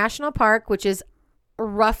Mount Hood National Park, which is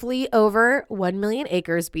roughly over 1 million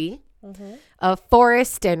acres of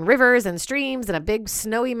forest and rivers and streams and a big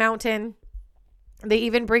snowy mountain. They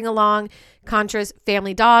even bring along Contra's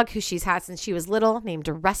family dog, who she's had since she was little, named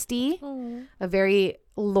Rusty, a very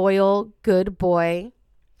loyal, good boy.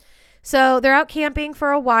 So they're out camping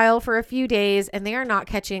for a while, for a few days, and they are not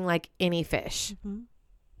catching like any fish.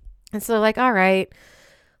 And so they're like, all right,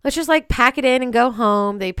 let's just like pack it in and go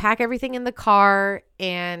home. They pack everything in the car,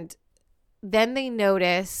 and then they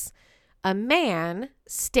notice a man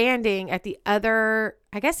standing at the other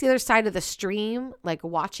side of the stream, like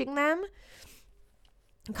watching them.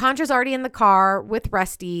 Contra's already in the car with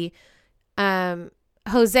Rusty.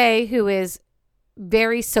 Jose, who is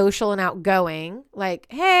very social and outgoing, like,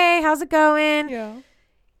 hey, how's it going? Yeah.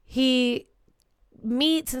 He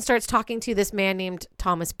meets and starts talking to this man named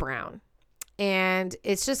Thomas Brown. And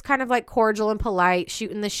it's just kind of like cordial and polite,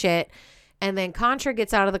 shooting the shit. And then Contra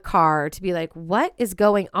gets out of the car to be like, what is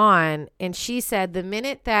going on? And she said the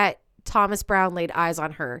minute that Thomas Brown laid eyes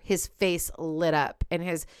on her, his face lit up and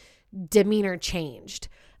his demeanor changed.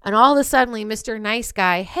 And all of a sudden, Mr. Nice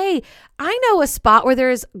Guy, hey, I know a spot where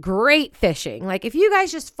there's great fishing. Like, if you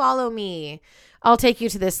guys just follow me, I'll take you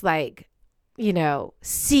to this, like, you know,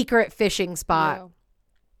 secret fishing spot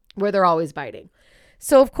where they're always biting.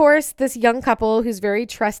 So, of course, this young couple who's very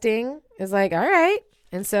trusting is like, all right.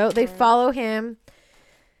 And so they follow him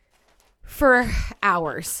for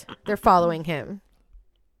hours. They're following him.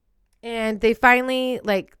 And they finally,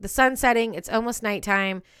 like, the sun's setting. It's almost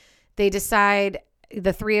nighttime. They decide,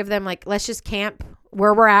 the three of them, like, let's just camp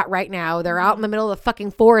where we're at right now. They're out in the middle of the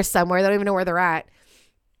fucking forest somewhere. They don't even know where they're at.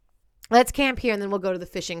 Let's camp here, and then we'll go to the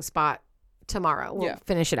fishing spot tomorrow. We'll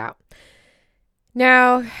finish it out.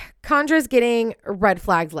 Now, Condra's getting red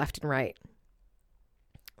flags left and right.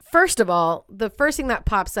 First of all, the first thing that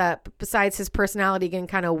pops up, besides his personality getting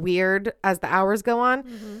kind of weird as the hours go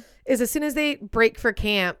on, is as soon as they break for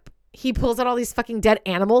camp, he pulls out all these fucking dead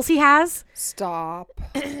animals he has. Stop.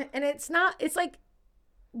 And it's like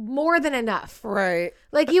more than enough. Right.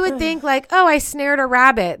 Like, you would think like, oh, I snared a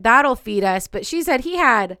rabbit. That'll feed us. But she said he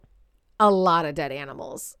had a lot of dead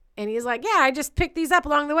animals. And he's like, yeah, I just picked these up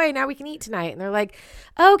along the way. Now we can eat tonight. And they're like,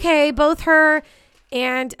 okay, both her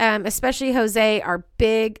and especially Jose are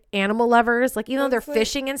big animal lovers. Like, even though they're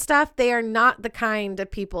fishing and stuff, they are not the kind of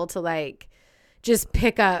people to like just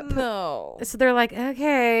pick up. No. So they're like,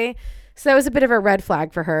 okay. So that was a bit of a red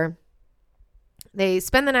flag for her. They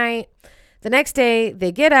spend the night. The next day,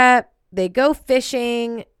 they get up, they go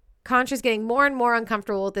fishing, Contra's getting more and more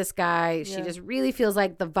uncomfortable with this guy. She just really feels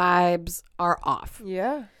like the vibes are off.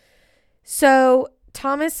 Yeah. So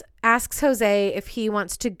Thomas asks Jose if he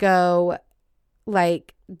wants to go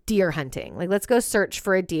like deer hunting. Like, let's go search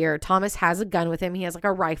for a deer. Thomas has a gun with him. He has like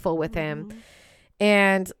a rifle with him.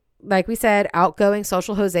 And like we said, outgoing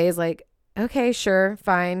social Jose is like, okay, sure,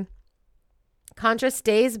 fine. Contra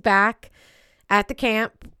stays back at the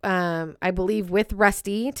camp, I believe with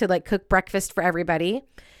Rusty to like cook breakfast for everybody.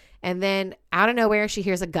 And then out of nowhere, she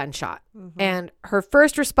hears a gunshot. And her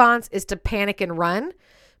first response is to panic and run.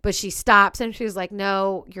 But she stops and she's like,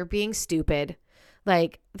 no, you're being stupid.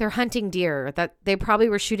 Like, they're hunting deer. That they probably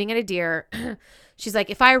were shooting at a deer. She's like,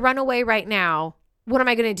 if I run away right now, what am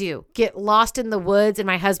I going to do? Get lost in the woods and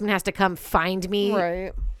my husband has to come find me?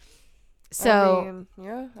 Right. So, I mean,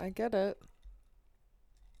 yeah, I get it.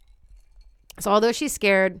 So although she's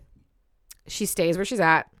scared, she stays where she's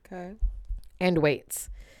at. Okay. And waits.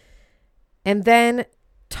 And then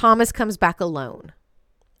Thomas comes back alone.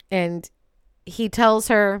 And he tells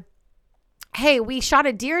her, hey, we shot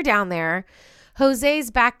a deer down there.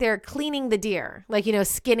 Jose's back there cleaning the deer, like, you know,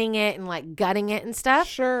 skinning it and like gutting it and stuff.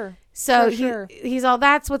 Sure. So Sure. he's all,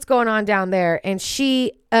 that's what's going on down there. And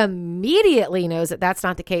she immediately knows that that's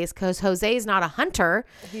not the case because Jose's not a hunter.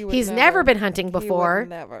 He's never been hunting before.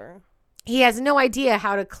 Never. He has no idea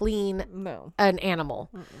how to clean an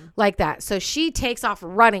animal like that. So she takes off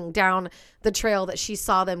running down the trail that she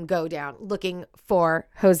saw them go down looking for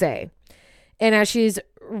Jose. And as she's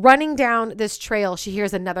running down this trail, she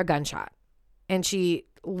hears another gunshot. And she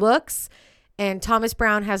looks, and Thomas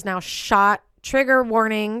Brown has now shot, trigger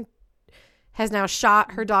warning, has now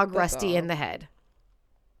shot her dog Rusty in the head.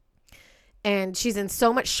 And she's in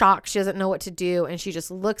so much shock, she doesn't know what to do. And she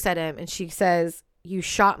just looks at him and she says, you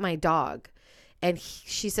shot my dog. And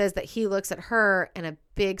she says that he looks at her and a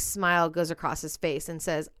big smile goes across his face and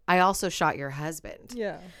says, I also shot your husband.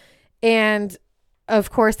 Yeah. And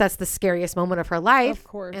of course, that's the scariest moment of her life. Of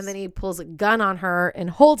course. And then he pulls a gun on her and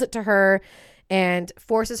holds it to her and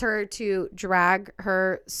forces her to drag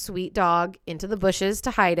her sweet dog into the bushes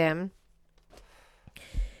to hide him.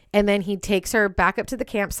 And then he takes her back up to the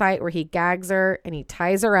campsite where he gags her and he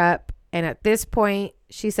ties her up. And at this point,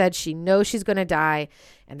 she said she knows she's going to die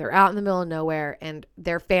and they're out in the middle of nowhere and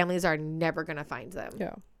their families are never going to find them.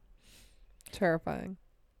 Yeah. Terrifying.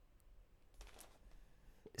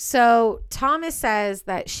 So Thomas says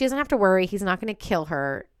that she doesn't have to worry. He's not going to kill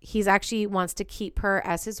her. He's actually wants to keep her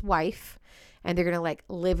as his wife and they're going to like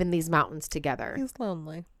live in these mountains together. He's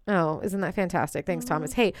lonely. Oh, isn't that fantastic? Thanks,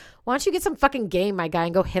 Thomas. Hey, why don't you get some fucking game, my guy,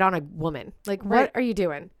 and go hit on a woman? Like, what are you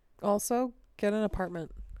doing? Also, get an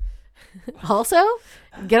apartment. Also,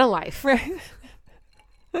 get a life. Right.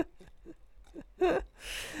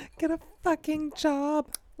 Get a fucking job,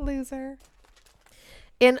 loser.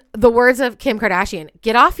 In the words of Kim Kardashian,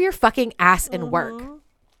 get off your fucking ass and work.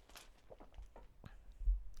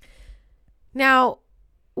 Now,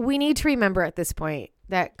 we need to remember at this point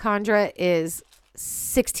that Condra is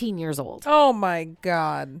 16 years old. Oh my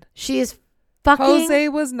God. She is fucking... Jose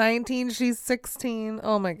was 19. She's 16.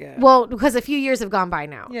 Oh my God. Well, because a few years have gone by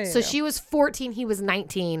now. Yeah, so she was 14. He was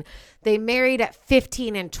 19. They married at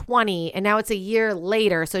 15 and 20. And now it's a year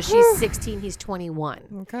later. So she's 16. He's 21.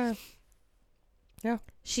 Okay. Yeah.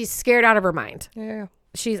 She's scared out of her mind. Yeah.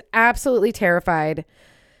 She's absolutely terrified.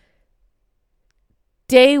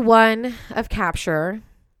 Day one of capture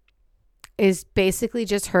is basically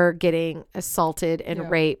just her getting assaulted and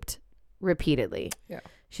raped repeatedly. Yeah.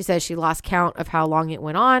 She says she lost count of how long it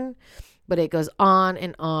went on, but it goes on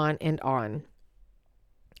and on and on.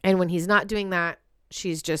 And when he's not doing that,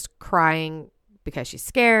 she's just crying because she's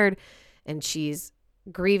scared and she's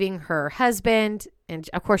grieving her husband. And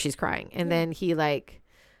of course she's crying. And then he like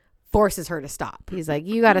forces her to stop. He's like,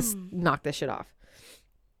 you got to knock this shit off.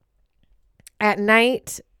 At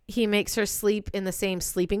night, he makes her sleep in the same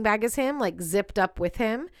sleeping bag as him, like zipped up with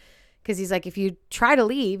him. Because he's like, if you try to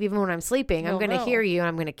leave, even when I'm sleeping, I'm going to hear you and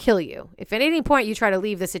I'm going to kill you. If at any point you try to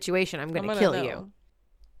leave the situation, I'm going to kill you.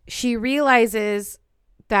 She realizes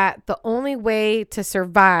that the only way to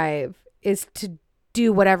survive is to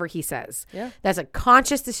do whatever he says. Yeah. That's a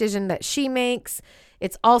conscious decision that she makes.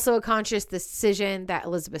 It's also a conscious decision that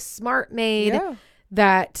Elizabeth Smart made. Yeah.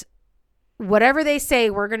 That whatever they say,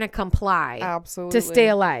 we're going to comply. Absolutely. To stay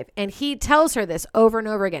alive. And he tells her this over and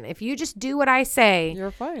over again. If you just do what I say, you're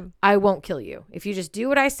fine. I won't kill you. If you just do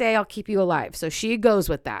what I say, I'll keep you alive. So she goes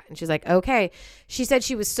with that. And she's like, okay. She said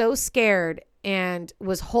she was so scared and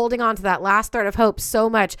was holding on to that last thread of hope so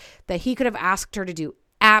much that he could have asked her to do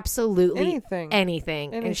absolutely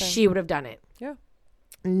anything. And she would have done it. Yeah.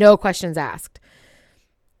 No questions asked.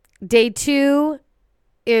 Day 2,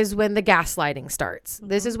 is when the gaslighting starts.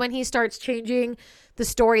 This is when he starts changing the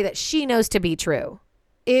story that she knows to be true.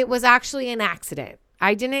 It was actually an accident.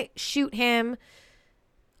 I didn't shoot him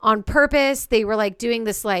on purpose. They were like doing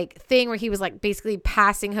this like thing where he was like basically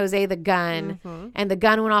passing Jose the gun, and the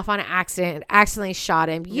gun went off on an accident, accidentally shot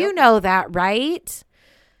him. You know that, right?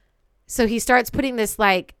 So he starts putting this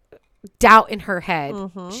like doubt in her head.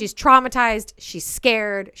 She's traumatized. She's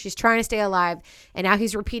scared. She's trying to stay alive. And now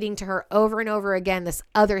he's repeating to her over and over again this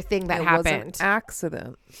other thing that happened. Was an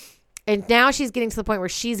accident. And now she's getting to the point where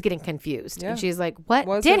she's getting confused. And she's like, what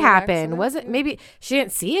Was did it an happen? accident? Was it maybe she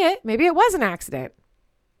didn't see it? Maybe it was an accident.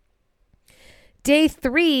 Day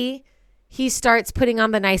 3, he starts putting on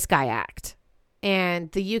the nice guy act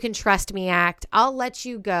and the you can trust me act. I'll let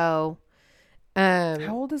you go. How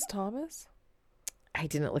old is Thomas? I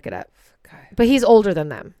didn't look it up. Okay. But he's older than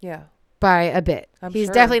them. Yeah. By a bit. He's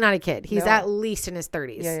sure. definitely not a kid. He's No. at least in his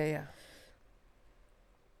 30s. Yeah.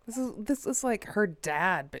 This is like her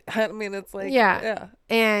dad. But I mean, it's like Yeah.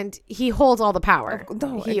 And he holds all the power.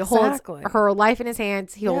 No, he exactly. holds her life in his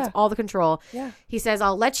hands. He holds all the control. Yeah. He says,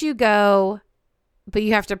 I'll let you go, but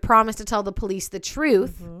you have to promise to tell the police the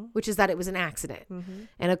truth, which is that it was an accident.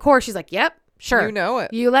 And of course, she's like, yep, sure. You know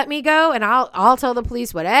it. You let me go, and I'll tell the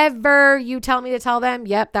police whatever you tell me to tell them.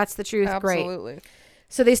 Yep, that's the truth. Absolutely. Great.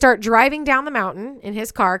 So they start driving down the mountain in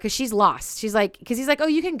his car because she's lost. She's like, because he's like, oh,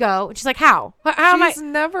 you can go. And she's like, how? How am I? She's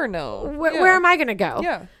never known. Where am I going to go?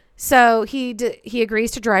 Yeah. So he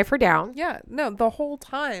agrees to drive her down. Yeah. No, the whole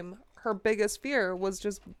time, her biggest fear was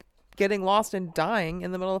just getting lost and dying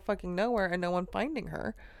in the middle of fucking nowhere and no one finding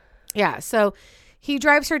her. Yeah. So he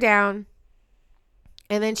drives her down,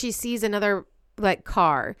 and then she sees another like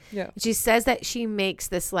car. Yeah. She says that she makes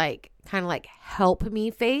this like kind of like help me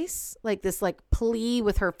face, like this like plea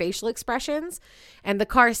with her facial expressions, and the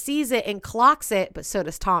car sees it and clocks it, but so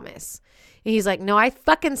does Thomas. And he's like, no, I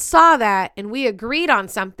fucking saw that and we agreed on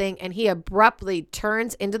something. And he abruptly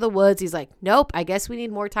turns into the woods. He's like, nope, I guess we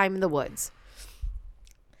need more time in the woods.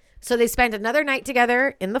 So they spend another night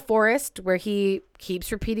together in the forest where he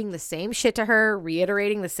keeps repeating the same shit to her,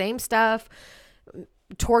 reiterating the same stuff,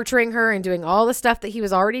 torturing her and doing all the stuff that he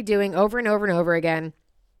was already doing over and over and over again.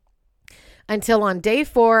 Until on day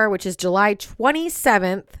 4, which is July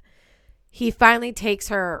 27th, he finally takes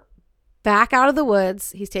her back out of the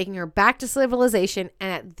woods. He's taking her back to civilization.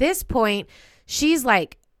 And at this point, she's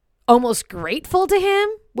like almost grateful to him,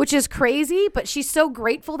 which is crazy. But she's so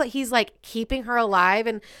grateful that he's like keeping her alive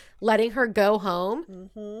and letting her go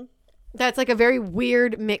home. That's like a very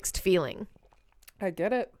weird mixed feeling. I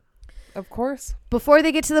get it. Of course. Before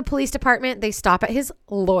they get to the police department, they stop at his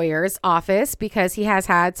lawyer's office because he has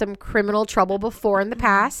had some criminal trouble before in the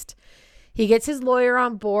past. He gets his lawyer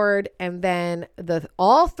on board, and then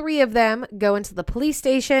all 3 of them go into the police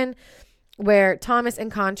station where Thomas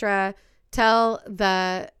and Contra tell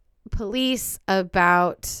the police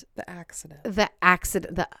about The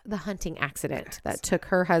accident. the hunting accident that took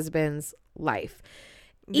her husband's life.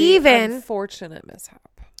 The unfortunate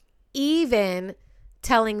mishap. Even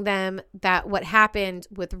telling them that what happened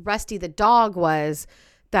with Rusty the dog was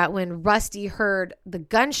that when Rusty heard the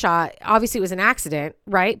gunshot, obviously it was an accident,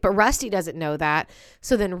 right? But Rusty doesn't know that.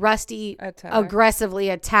 So then Rusty aggressively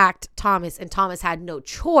attacked Thomas, and Thomas had no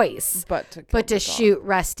choice but to shoot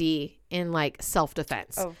Rusty in like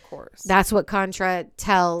self-defense. Of course. That's what Contra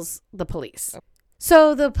tells the police.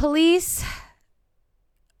 So the police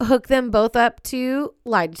hook them both up to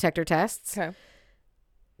lie detector tests. Okay.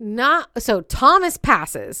 So Thomas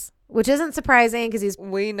passes, which isn't surprising because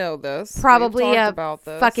we know this. Probably a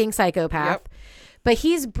fucking psychopath. Yep. But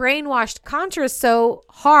he's brainwashed Contra so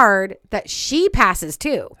hard that she passes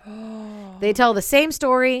too. They tell the same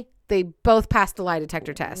story. They both pass the lie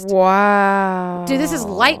detector test. Wow. Dude, this is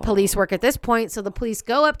light police work at this point. So the police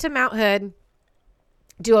go up to Mount Hood,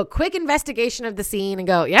 do a quick investigation of the scene, and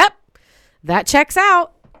go, yep, that checks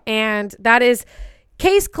out. And that is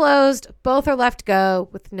case closed. Both are left go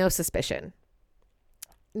with no suspicion.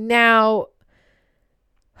 Now,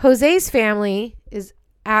 Jose's family is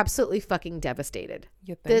absolutely fucking devastated.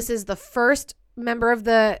 This is the first member of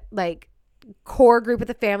the like core group of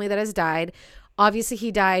the family that has died. Obviously,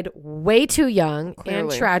 he died way too young and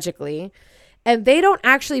tragically. And they don't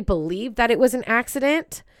actually believe that it was an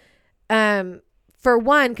accident. For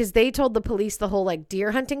one, because they told the police the whole like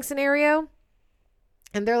deer hunting scenario.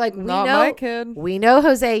 And they're like, my kid. We know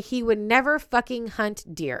Jose, he would never fucking hunt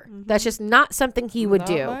deer. That's just not something he would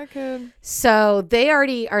do. My kid. So they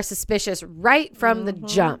already are suspicious right from the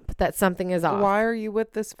jump that something is off. Why are you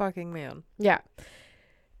with this fucking man? Yeah.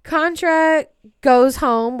 Contra goes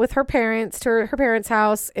home with her parents to her parents'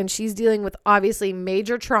 house, and she's dealing with obviously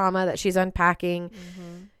major trauma that she's unpacking.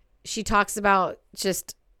 she talks about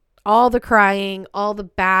just all the crying, all the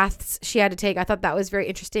baths she had to take. I thought that was very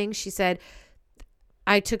interesting. She said,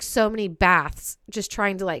 I took so many baths just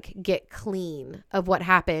trying to like get clean of what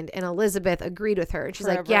happened. And Elizabeth agreed with her. And she's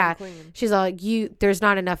like, yeah, she's all like, there's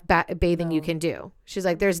not enough bathing you can do. She's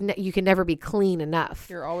like, you can never be clean enough.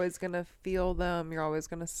 You're always going to feel them. You're always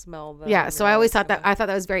going to smell them. Yeah. So I always thought that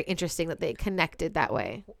was very interesting that they connected that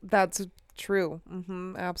way. That's true.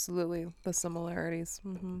 Absolutely. The similarities.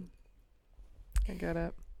 I get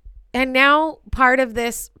it. And now part of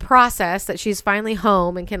this process that she's finally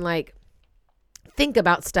home and can like think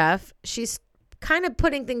about stuff, she's kind of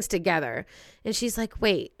putting things together. And she's like,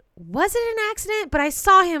 wait, was it an accident? But I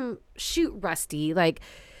saw him shoot Rusty. Like,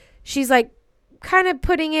 she's like kind of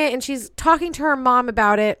putting it, and she's talking to her mom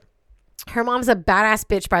about it. Her mom's a badass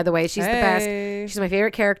bitch, by the way. She's the best. She's my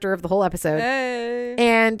favorite character of the whole episode.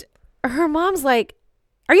 And her mom's like,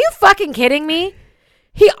 are you fucking kidding me?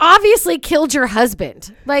 He obviously killed your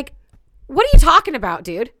husband. Like, what are you talking about,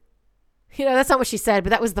 dude? You know, that's not what she said,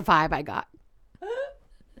 but that was the vibe I got.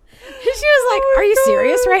 She was like, are you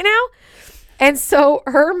serious right now? And so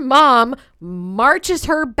her mom marches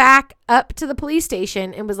her back up to the police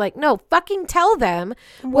station and was like, no, fucking tell them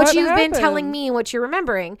what you've been telling me and what you're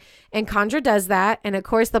remembering. And Condra does that. And of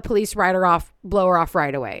course, the police blow her off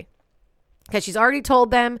right away. Because she's already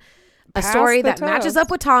told them a story that matches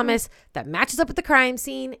up with Thomas, that matches up with the crime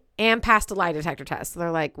scene, and passed a lie detector test. So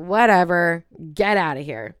they're like, whatever, get out of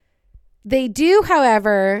here. They do,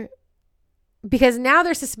 however, because now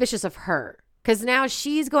they're suspicious of her. Because now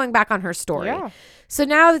she's going back on her story. Yeah. So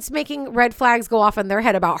now it's making red flags go off in their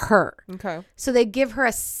head about her. Okay. So they give her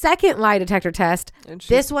a second lie detector test. And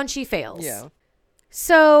this one she fails. Yeah.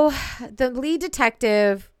 So the lead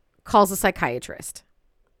detective calls a psychiatrist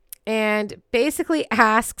and basically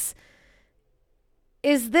asks,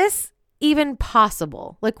 is this even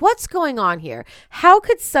possible? Like, what's going on here? How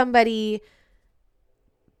could somebody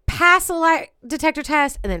pass a lie detector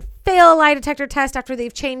test and then fail a lie detector test after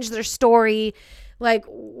they've changed their story? Like,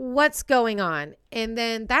 what's going on? And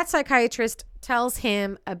then that psychiatrist tells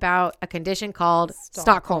him about a condition called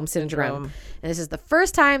Stockholm Syndrome. And this is the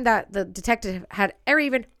first time that the detective had ever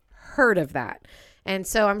even heard of that. And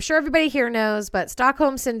so I'm sure everybody here knows, but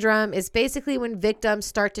Stockholm Syndrome is basically when victims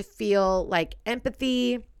start to feel like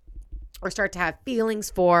empathy or start to have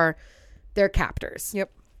feelings for their captors.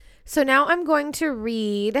 Yep. So now I'm going to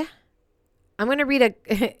read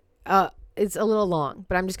it's a little long,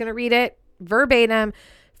 but I'm just going to read it verbatim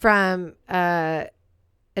from an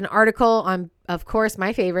article on, of course,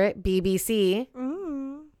 my favorite, BBC.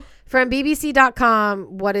 From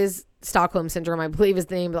BBC.com, what is Stockholm Syndrome, I believe is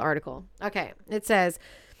the name of the article. Okay, it says,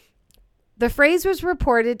 the phrase was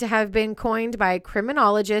reported to have been coined by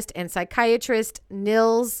criminologist and psychiatrist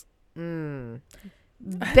Nils Beherat.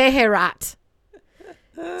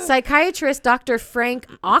 Psychiatrist Dr. Frank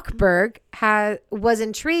Åkerberg was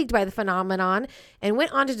intrigued by the phenomenon and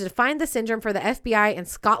went on to define the syndrome for the FBI and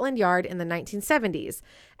Scotland Yard in the 1970s.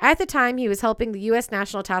 At the time, he was helping the U.S.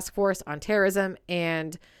 National Task Force on Terrorism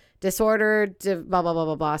and Disordered blah, blah, blah,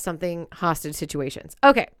 blah, blah, something hostage situations.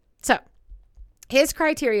 Okay, so his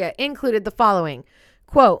criteria included the following.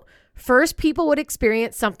 Quote, first, people would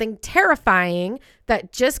experience something terrifying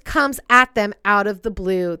that just comes at them out of the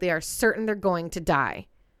blue. They are certain they're going to die.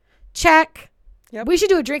 Check. Yep. We should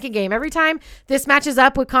do a drinking game. Every time this matches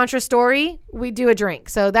up with Contra's story, we do a drink.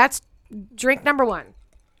 So that's drink number 1.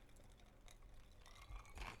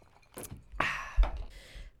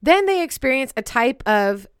 Then they experience a type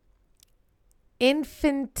of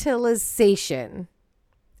infantilization.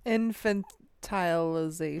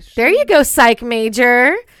 Infantilization. There you go, psych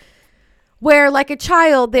major. Where, like a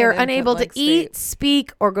child, they're unable to eat,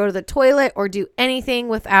 speak, or go to the toilet, or do anything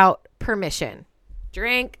without permission.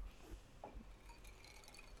 Drink.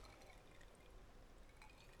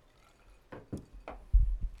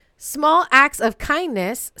 Small acts of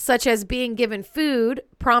kindness, such as being given food,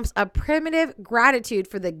 prompts a primitive gratitude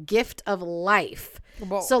for the gift of life.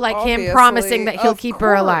 Well, so like him promising that he'll keep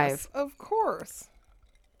her alive. Of course.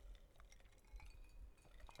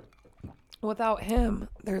 Without him,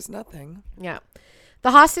 there's nothing. Yeah. The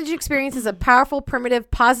hostage experiences a powerful, primitive,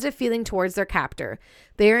 positive feeling towards their captor.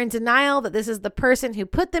 They are in denial that this is the person who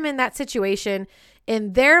put them in that situation.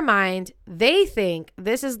 In their mind, they think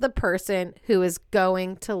this is the person who is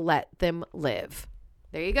going to let them live.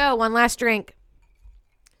 There you go. One last drink.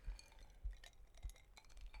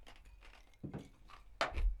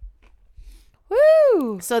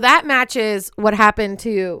 Woo! So that matches what happened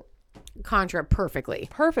to Contra perfectly.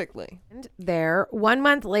 And there, 1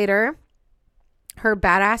 month later, her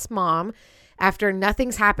badass mom, after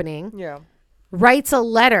nothing's happening, writes a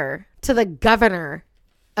letter to the governor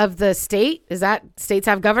of the state. Is that states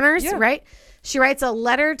have governors, Yeah. right? She writes a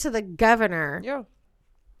letter to the governor Yeah.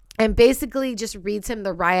 and basically just reads him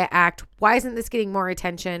the riot act. Why isn't this getting more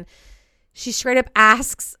attention? She straight up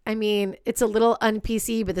asks, I mean, it's a little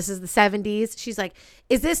un-PC, but this is the 70s. She's like,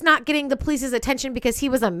 is this not getting the police's attention because he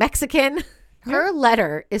was a Mexican? Her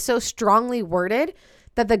letter is so strongly worded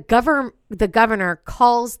that the governor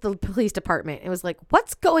calls the police department. It was like,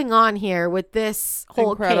 what's going on here with this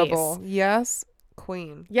whole Incredible. case? Yes.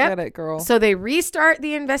 Queen. Yep. Get it, girl. So they restart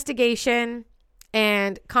the investigation,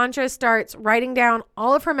 and Contra starts writing down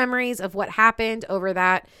all of her memories of what happened over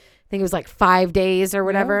that. I think it was like 5 days or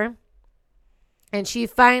whatever. Yeah. And she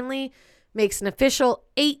finally makes an official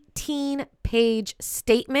 18-page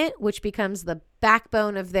statement, which becomes the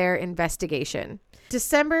backbone of their investigation.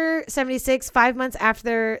 December 76, 5 months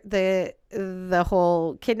after the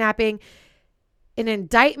whole kidnapping, an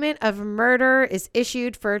indictment of murder is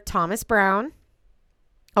issued for Thomas Brown.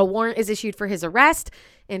 A warrant is issued for his arrest,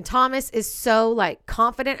 and Thomas is so like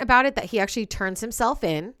confident about it that he actually turns himself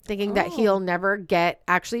in, thinking that he'll never get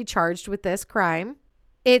actually charged with this crime.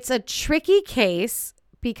 It's a tricky case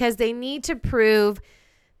because they need to prove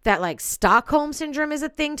that like Stockholm syndrome is a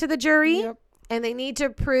thing to the jury. Yep. And they need to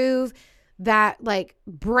prove that like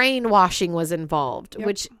brainwashing was involved, Yep.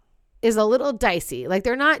 which is a little dicey. Like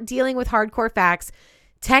they're not dealing with hardcore facts.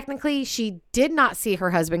 Technically, she did not see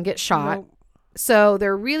her husband get shot. Nope. So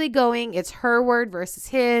they're really going, it's her word versus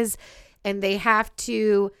his. And they have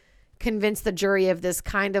to convince the jury of this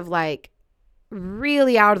kind of like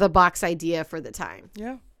really out of the box idea for the time.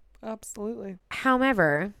 Yeah, absolutely.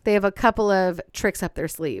 However, they have a couple of tricks up their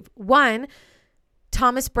sleeve. One,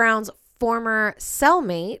 Thomas Brown's former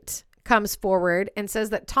cellmate comes forward and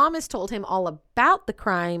says that Thomas told him all about the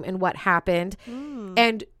crime and what happened.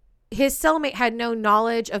 And his cellmate had no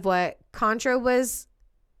knowledge of what Contra was,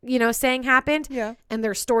 saying happened. Yeah. And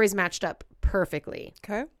their stories matched up perfectly.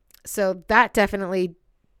 Okay. So that definitely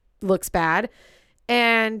looks bad.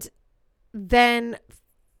 And then,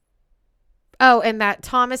 and that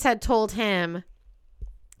Thomas had told him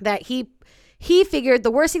that he figured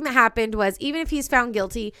the worst thing that happened was even if he's found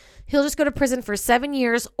guilty, he'll just go to prison for 7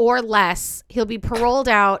 years or less. He'll be paroled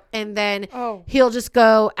out, and then he'll just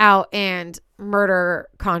go out and murder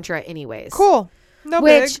Contra anyways. Cool. No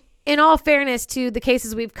Which, big. in all fairness to the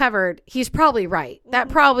cases we've covered, he's probably right. That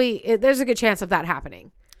probably, there's a good chance of that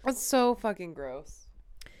happening. That's so fucking gross.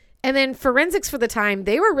 And then forensics for the time,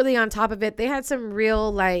 they were really on top of it. They had some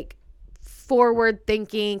real like forward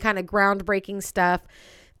thinking, kind of groundbreaking stuff.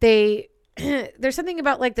 There's something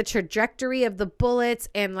about like the trajectory of the bullets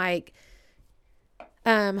and like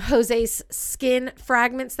Jose's skin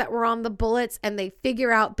fragments that were on the bullets, and they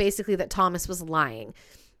figure out basically that Thomas was lying,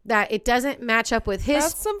 that it doesn't match up with his.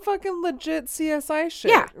 That's some fucking legit CSI shit.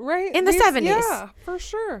 Yeah, right. in the 70s. Yeah, for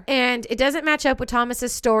sure. And it doesn't match up with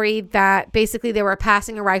Thomas's story that basically they were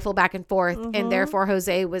passing a rifle back and forth, and therefore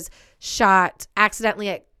Jose was shot accidentally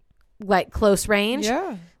at like close range.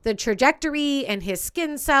 Yeah. The trajectory and his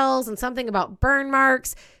skin cells and something about burn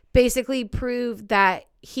marks basically proved that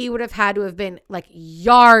he would have had to have been like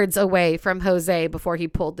yards away from Jose before he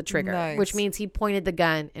pulled the trigger, Nice. which means he pointed the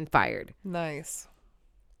gun and fired. Nice.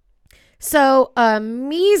 So a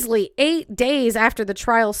measly 8 days after the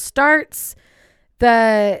trial starts,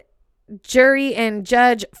 the jury and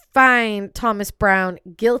judge find Thomas Brown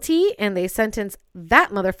guilty, and they sentence that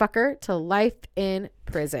motherfucker to life in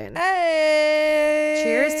prison. Hey.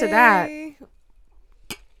 Cheers to that.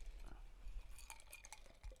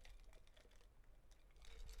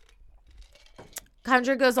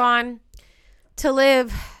 Contra goes on to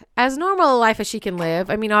live as normal a life as she can live.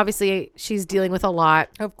 I mean, obviously, she's dealing with a lot.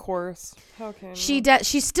 Of course. How can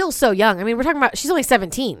She's still so young. I mean, we're talking about she's only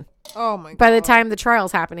 17 Oh my god. by the time the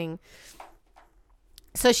trial's happening.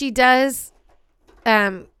 So she does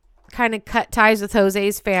kind of cut ties with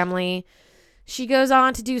Jose's family. She goes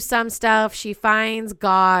on to do some stuff. She finds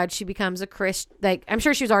God. She becomes a Christian. Like, I'm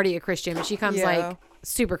sure she was already a Christian, but she becomes like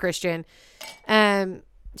super Christian.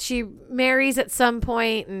 She marries at some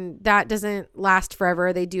point, and that doesn't last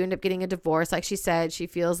forever. They do end up getting a divorce. Like she said, she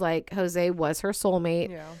feels like Jose was her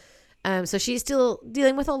soulmate. Yeah. So she's still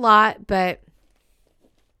dealing with a lot, but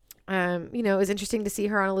it was interesting to see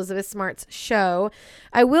her on Elizabeth Smart's show.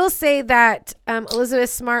 I will say that Elizabeth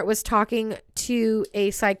Smart was talking to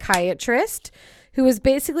a psychiatrist who was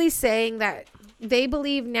basically saying that they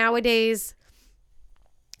believe nowadays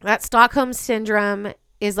that Stockholm Syndrome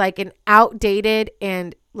is like an outdated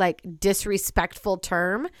and like disrespectful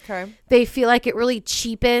term. Okay. They feel like it really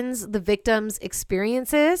cheapens the victim's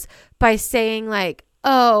experiences by saying like,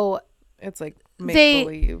 oh, It's like make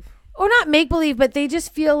believe. or not make believe, but they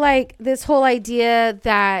just feel like this whole idea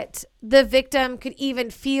that the victim could even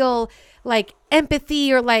feel like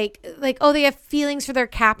empathy or like oh, they have feelings for their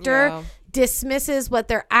captor, Yeah. dismisses what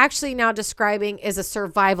they're actually now describing as a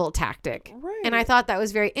survival tactic. Right. And I thought that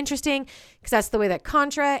was very interesting because that's the way that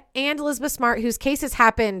Contra and Elizabeth Smart, whose cases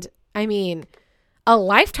happened, I mean, a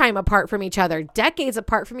lifetime apart from each other, decades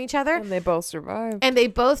apart from each other. And they both survived. And they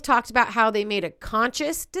both talked about how they made a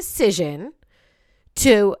conscious decision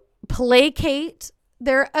to placate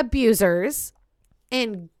their abusers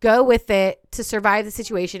and go with it to survive the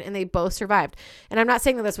situation. And they both survived. And I'm not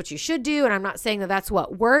saying that that's what you should do. And I'm not saying that that's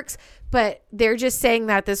what works. But they're just saying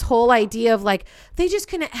that this whole idea of like, they just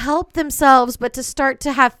couldn't help themselves but to start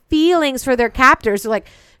to have feelings for their captors. They're like,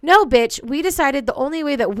 no, bitch, we decided the only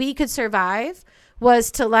way that we could survive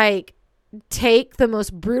was to like take the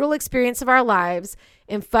most brutal experience of our lives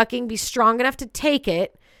and fucking be strong enough to take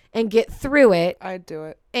it and get through it. I'd do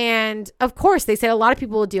it. And of course, they said a lot of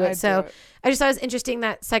people will do it. I'd So do it. I just thought it was interesting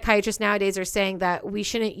that psychiatrists nowadays are saying that we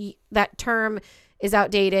shouldn't, that term is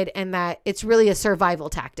outdated and that it's really a survival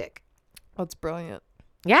tactic. That's brilliant.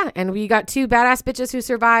 Yeah. And we got two badass bitches who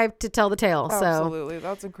survived to tell the tale. So Absolutely.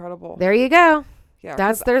 That's incredible. there you go. Yeah.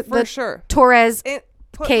 That's 'cause the sure. Torres.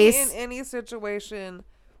 Put case. me in any situation.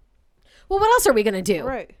 Well, what else are we going to do?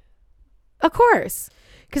 Right. Of course.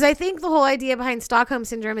 Because I think the whole idea behind Stockholm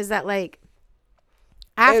Syndrome is that, like,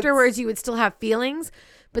 afterwards you would still have feelings.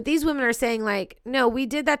 But these women are saying, like, no, we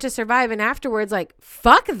did that to survive. And afterwards, like,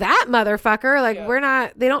 fuck that motherfucker. Like, Yeah.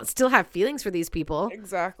 they don't still have feelings for these people.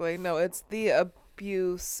 Exactly. No, it's the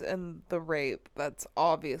abuse and the rape that's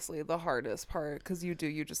obviously the hardest part because you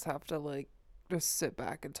just have to, like, just sit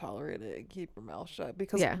back and tolerate it and keep your mouth shut.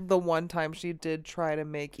 Because the one time she did try to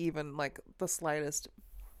make even, like, the slightest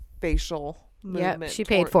facial movement. She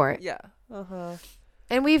paid for it. Yeah. Uh-huh.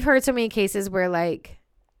 And we've heard so many cases where, like,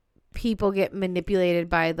 people get manipulated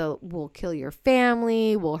by we'll kill your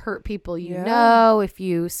family, we'll hurt people if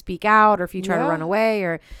you speak out or if you try to run away.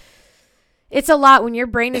 Or it's a lot when your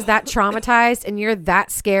brain is that traumatized and you're that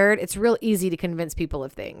scared. It's real easy to convince people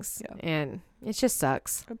of things. Yeah. And it just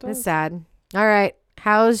sucks. It does. It's sad. All right.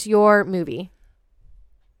 How's your movie?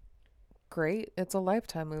 Great. It's a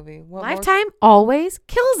Lifetime movie. What Lifetime always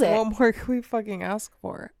kills it. What more can we fucking ask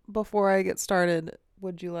for? Before I get started,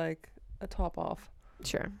 would you like a top off?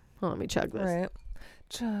 Sure. Well, let me chug this. Right.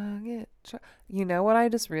 Chug it. You know what I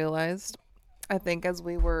just realized? I think as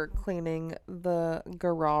we were cleaning the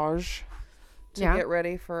garage to get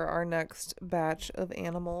ready for our next batch of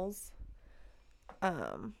animals,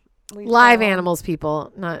 we Live found- animals,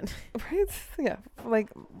 people, not. Right? Yeah, like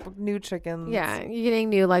new chickens. Yeah, you're getting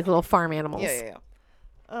new like little farm animals. Yeah.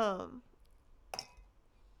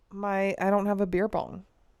 I don't have a beer bong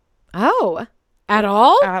Oh, at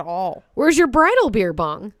all? at all. Where's your bridal beer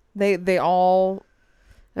bong? They all.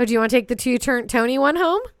 Oh, do you want to take the two-turn Tony one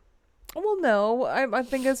home? Well, no. I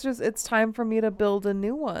think it's time for me to build a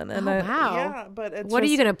new one. And Oh, wow. Yeah, but it's What are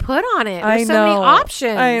you just- going to put on it? I There's know. so many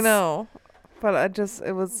options. I know. But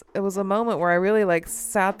it was a moment where I really like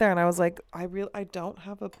sat there and I was like, I don't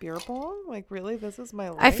have a beer bong. Like, really, this is my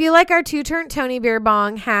life. I feel like our two-turn Tony beer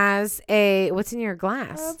bong has what's in your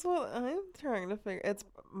glass? That's what I'm trying to figure. It's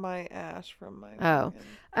my ash from my. Oh.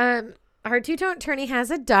 fucking- Our two-turn Tony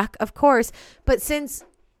has a duck, of course, but since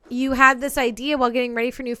you had this idea while getting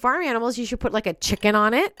ready for new farm animals, you should put like a chicken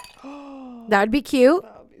on it. That would be cute.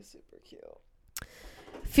 That would be super cute.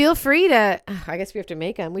 Feel free to. I guess we have to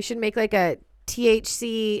make them. We should make like a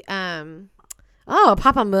THC.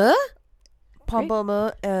 Papa Mu.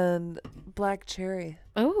 Pamplemousse and black cherry.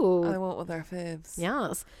 I Oh, went with our faves.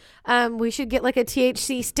 yes. We should get like a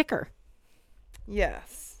THC sticker.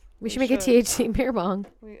 Yes. We should make a THC beer bong.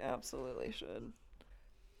 We absolutely should.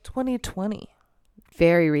 2020.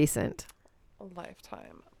 Very recent. A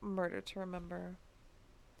Lifetime. Murder to Remember.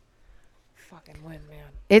 Fucking win, man.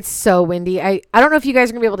 It's so windy. I don't know if you guys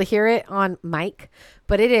are gonna be able to hear it on mic,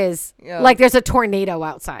 but it is Yeah. like there's a tornado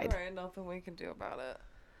outside. All right, nothing we can do about it.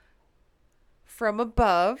 From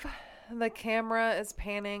above, the camera is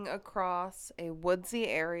panning across a woodsy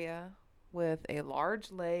area with a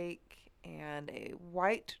large lake and a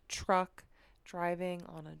white truck driving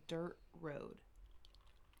on a dirt road.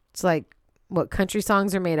 It's like what country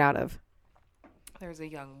songs are made out of. There's a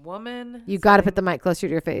young woman. You got to put the mic closer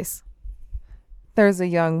to your face. There's a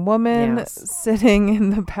young woman Yes. sitting in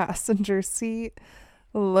the passenger seat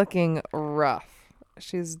looking rough.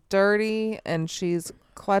 She's dirty and she's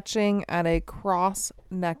clutching at a cross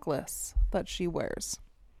necklace that she wears.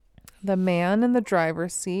 The man in the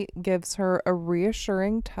driver's seat gives her a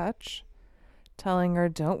reassuring touch, telling her,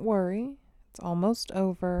 "Don't worry, it's almost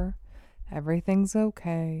over. Everything's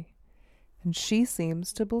okay. And she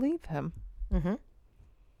seems to believe him. Mm-hmm.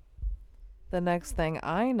 The next thing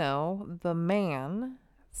I know, the man,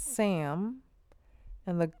 Sam,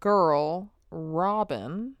 and the girl,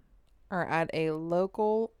 Robin, are at a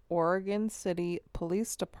local Oregon City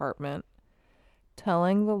Police Department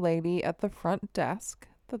telling the lady at the front desk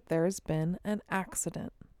that there's been an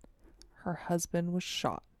accident. Her husband was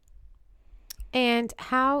shot. And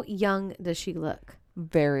how young does she look?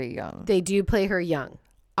 Very young. They do play her young.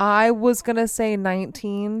 I was going to say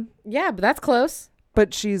 19, Yeah, but that's close.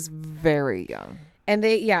 but she's very young. And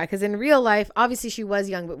because in real life, obviously she was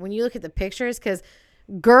young, but when you look at the pictures, because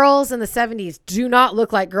girls in the 70s do not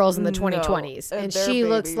look like girls in the 2020s. And they're she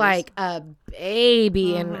looks babies. like a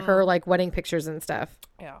baby in her like wedding pictures and stuff.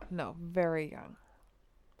 Yeah, no, very young.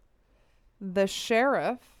 The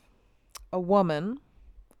sheriff, a woman,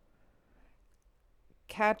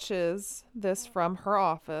 catches this from her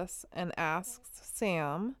office and asks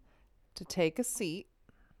Sam to take a seat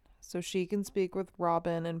so she can speak with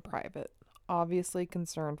Robin in private, obviously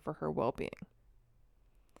concerned for her well-being.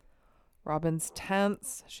 Robin's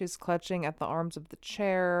tense. She's clutching at the arms of the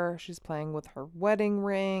chair. She's playing with her wedding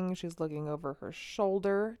ring. She's looking over her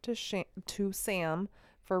shoulder to Sam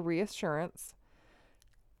for reassurance.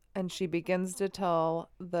 And she begins to tell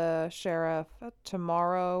the sheriff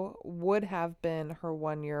tomorrow would have been her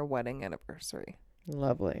 1-year wedding anniversary.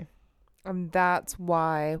 Lovely. And that's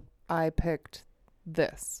why I picked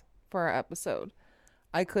this for our episode.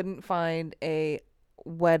 I couldn't find a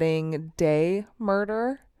wedding day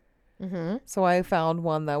murder. Mm-hmm. So I found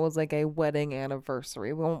one that was like a wedding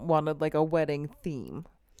anniversary. We wanted like a wedding theme.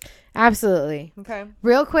 Absolutely. Okay.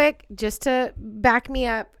 Real quick, just to back me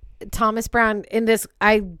up, Thomas Brown, in this,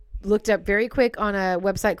 I looked up very quick on a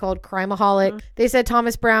website called Crimeaholic. Mm-hmm. They said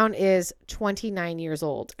Thomas Brown is 29 years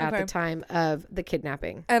old at Okay. the time of the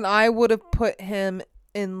kidnapping. And I would have put him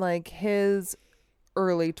in like his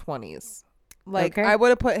early 20s. Like Okay. I would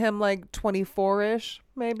have put him like 24-ish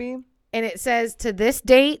maybe. And it says to this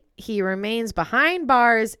date, he remains behind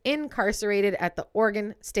bars, incarcerated at the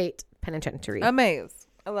Oregon State Penitentiary. Amazed.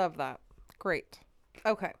 I love that. Great.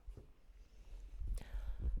 Okay.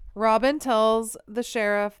 Robin tells the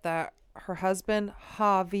sheriff that her husband,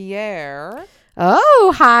 Javier,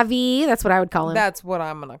 Oh, Javi. That's what I would call him. that's what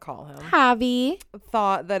I'm going to call him, Javi.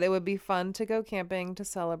 thought that it would be fun to go camping to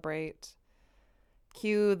celebrate.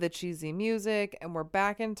 Cue the cheesy music, and we're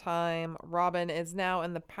back in time. Robin is now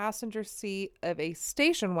in the passenger seat of a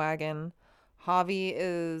station wagon. Javi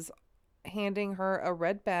is handing her a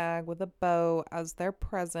red bag with a bow as their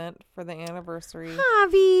present for the anniversary.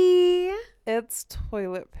 Javi. It's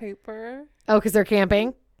toilet paper. Oh, because they're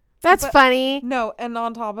camping? That's But- funny. No, and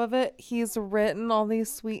on top of it, he's written all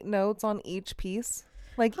these sweet notes on each piece.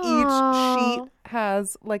 Like Aw. each sheet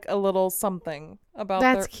has like a little something about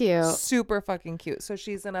That's their cute. super fucking cute. So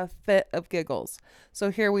she's in a fit of giggles.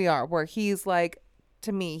 So here we are where he's like,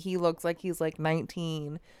 to me, he looks like he's like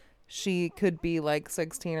 19. She could be like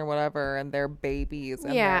 16 or whatever, and they're babies.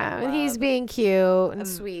 And Yeah, they're and he's love. being cute and And-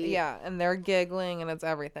 sweet. Yeah, and they're giggling and it's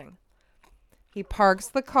everything. He parks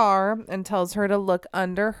the car and tells her to look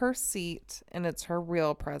under her seat, and it's her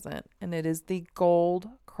real present. And it is the gold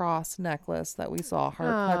cross necklace that we saw her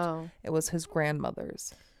clutch. Oh, It was his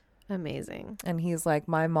grandmother's. amazing. And he's like,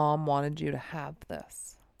 my mom wanted you to have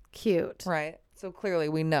this. Cute. Right. So clearly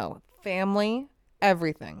we know family,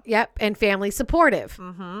 everything. Yep, and family supportive.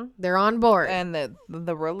 Mm-hmm. They're on board. And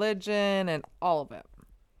the religion and all of it.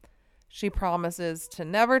 She promises to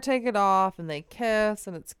never take it off, and they kiss,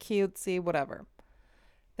 and it's cutesy, whatever.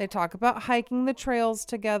 They talk about hiking the trails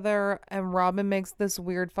together, and Robin makes this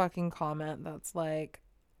weird fucking comment that's like,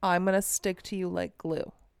 I'm going to stick to you like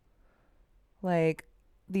glue. Like,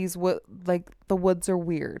 the woods are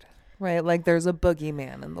weird, right? Like, there's a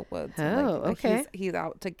boogeyman in the woods. and, Oh, okay. He's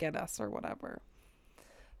out to get us or whatever.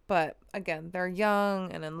 But again, they're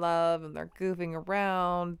young and in love, and they're goofing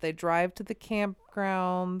around. They drive to the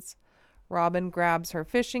campgrounds. Robin grabs her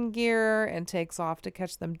fishing gear and takes off to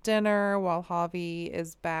catch them dinner while Javi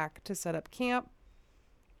is back to set up camp.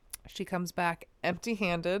 She comes back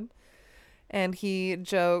empty-handed, and he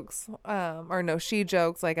jokes, she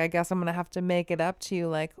jokes, like, I guess I'm going to have to make it up to you,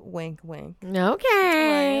 like, wink, wink.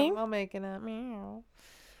 Okay. Right, I'll make it up. Meow.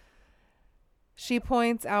 She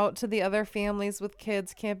points out to the other families with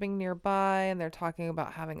kids camping nearby, and they're talking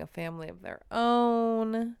about having a family of their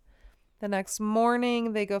own. The next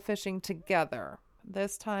morning, they go fishing together.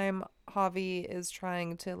 This time, Javi is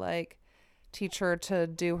trying to, like, teach her to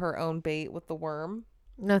do her own bait with the worm.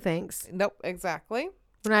 No thanks. Nope, exactly.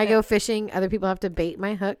 When I go fishing, other people have to bait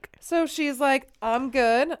my hook. So she's like, I'm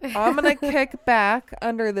good. I'm going to kick back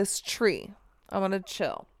under this tree. I'm going to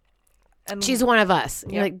chill. And She's one of us.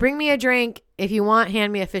 You're Yeah. like, bring me a drink. If you want,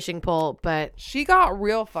 hand me a fishing pole. But she got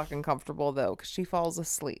real fucking comfortable though, because she falls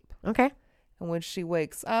asleep. okay. And when she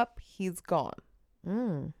wakes up, he's gone.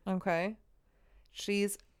 Mm. Okay.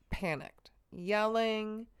 She's panicked,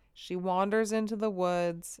 yelling. She wanders into the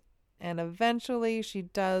woods, and eventually she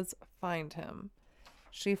does find him.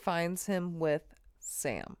 She finds him with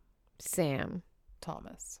Sam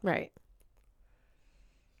Thomas. Right.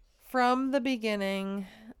 From the beginning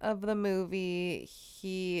of the movie,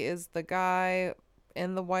 he is the guy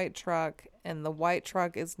in the white truck, and the white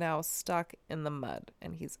truck is now stuck in the mud,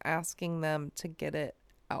 and he's asking them to get it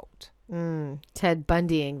out. Ted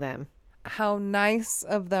Bundying them. How nice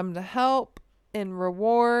of them to help. In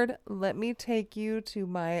reward, let me take you to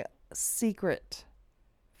my secret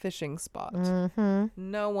fishing spot. Mm-hmm.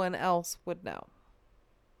 No one else would know.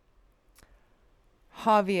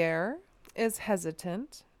 Javier is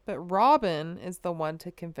hesitant, but Robin is the one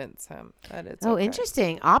to convince him that it's okay.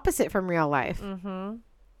 Interesting. Opposite from real life. Mm-hmm.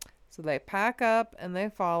 So they pack up and they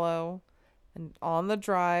follow. And on the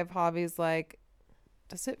drive, Javi's like,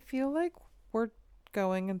 does it feel like we're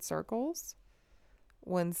going in circles?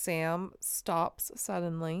 When Sam stops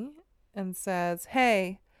suddenly and says,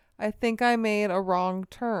 hey, I think I made a wrong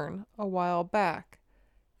turn a while back.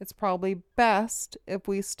 It's probably best if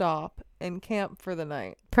we stop and camp for the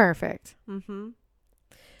night. Perfect. Mm-hmm.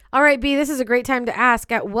 All right, B, this is a great time to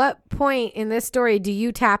ask. At what point in this story do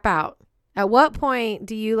you tap out? At what point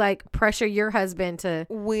do you like pressure your husband to...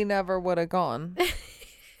 We never would have gone.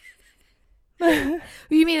 You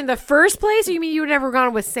mean in the first place, or you mean you would never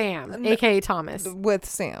gone with Sam, aka Thomas? With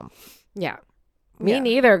Sam. Yeah. Me Yeah.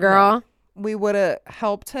 neither, girl. No. We would have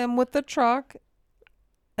helped him with the truck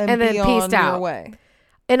and then be peaced on out. your way.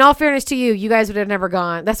 In all fairness to you, you guys would have never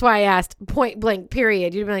gone. That's why I asked point blank,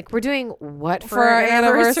 period. You'd be like, we're doing what For our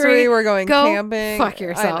anniversary, we're going Go camping. fuck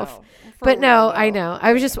yourself. I know. For But no, real, I though.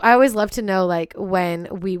 know. I always love to know like when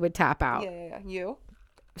we would tap out. Yeah. You?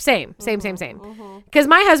 Same. Because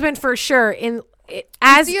my husband for sure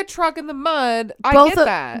as See a truck in the mud. I both get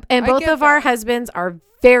that. and I both get of our that. husbands are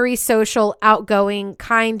very social, outgoing,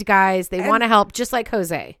 kind guys. They want to help, just like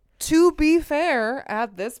Jose. To be fair,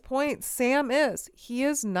 at this point, Sam is. He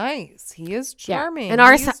is nice. He is charming. And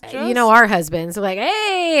our, He's just- our husbands are like,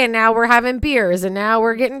 hey, and now we're having beers, and now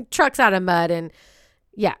we're getting trucks out of mud, and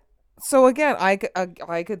yeah. So again,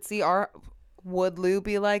 I could see would Lou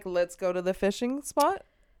be like, let's go to the fishing spot?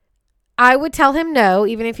 I would tell him no,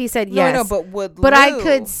 even if he said yes. No, but would But Lou? I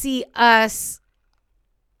could see us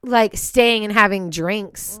like staying and having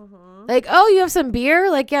drinks. Like, oh, you have some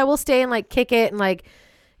beer? Like, yeah, we'll stay and like kick it and like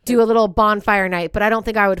do a little bonfire night. But I don't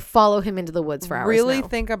think I would follow him into the woods for hours. Really no.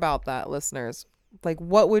 think about that, listeners. Like,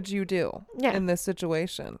 what would you do in this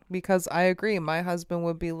situation? Because I agree, my husband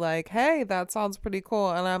would be like, "Hey, that sounds pretty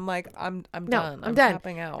cool," and I'm like, "I'm done. I'm done.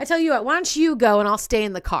 Tapping out." I tell you what, why don't you go and I'll stay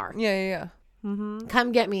in the car. Yeah. Mm-hmm.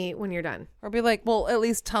 Come get me when you're done. Or be like, "Well, at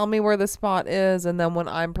least tell me where the spot is, and then when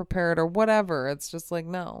I'm prepared or whatever." It's just like,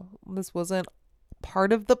 no, this wasn't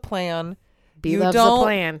part of the plan. B You loves don't the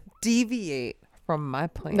plan. Deviate from my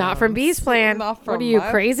plan. Not from B's plan. Not from What are you,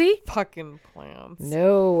 my crazy? fucking plans.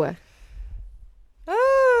 No.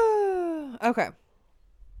 Okay.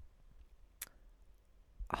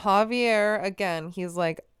 Javier, again, he's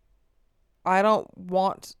like, I don't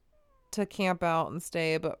want to camp out and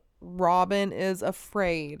stay, but Robin is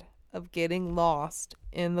afraid of getting lost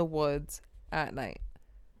in the woods at night.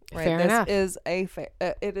 Right? Fair enough. Is it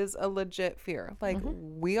is a legit fear. Like,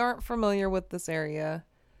 we aren't familiar with this area.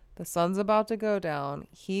 The sun's about to go down.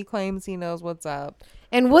 He claims he knows what's up.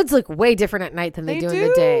 And woods look way different at night than they do in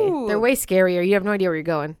the day. do. They're way scarier. You have no idea where you're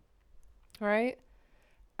going. Right?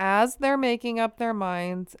 As they're making up their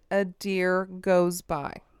minds, a deer goes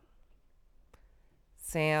by.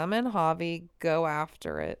 Sam and Javi go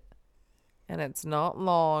after it, and it's not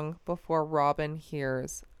long before Robin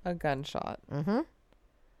hears a gunshot. Mm-hmm.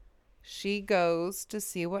 She goes to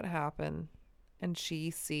see what happened, and she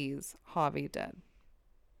sees Javi dead.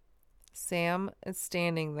 Sam is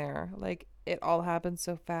standing there like it all happened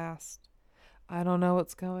so fast. I don't know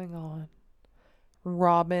what's going on.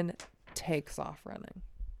 Robin takes off running.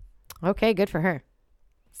 Okay, good for her.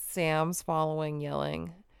 Sam's following,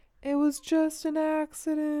 yelling, "It was just an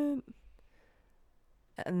accident."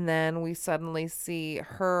 And then we suddenly see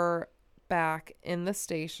her back in the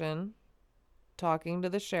station talking to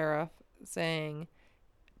the sheriff, saying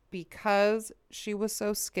because she was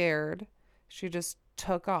so scared, she just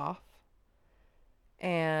took off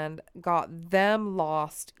and got them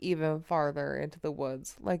lost even farther into the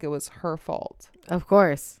woods, like it was her fault. Of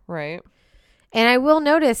course. Right? And I will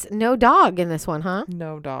notice no dog in this one, huh?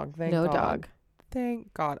 No dog. Thank No God. dog.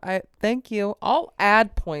 Thank God. Thank you. I'll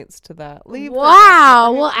add points to that. Leave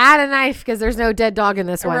Wow. We'll add a knife because there's no dead dog in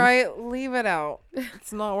this one. Right? Leave it out.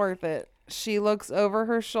 It's not worth it. She looks over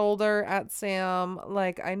her shoulder at Sam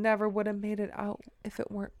like, I never would have made it out if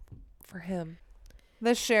it weren't for him.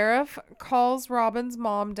 The sheriff calls Robin's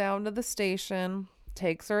mom down to the station,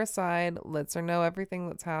 takes her aside, lets her know everything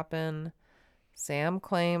that's happened. Sam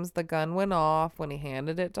claims the gun went off when he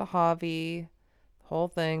handed it to Javi. Whole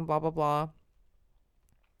thing, blah, blah, blah.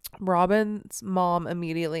 Robin's mom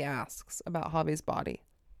immediately asks about Javi's body.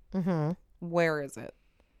 Mm-hmm. Where is it?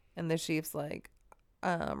 And the sheriff's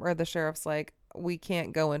like, we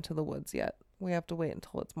can't go into the woods yet. We have to wait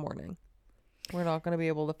until it's morning. We're not going to be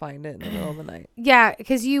able to find it in the middle of the night. Yeah,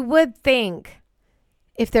 because you would think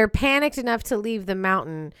if they're panicked enough to leave the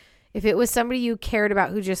mountain, if it was somebody you cared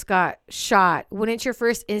about who just got shot, wouldn't your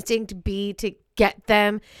first instinct be to get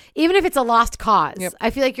them, even if it's a lost cause? Yep. I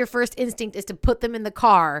feel like your first instinct is to put them in the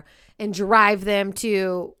car and drive them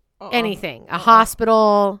to anything, a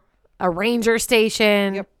hospital, a ranger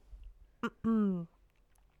station. Yep.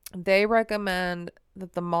 They recommend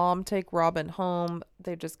that the mom take Robin home.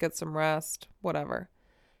 They just get some rest, whatever.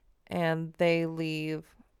 And they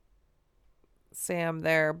leave Sam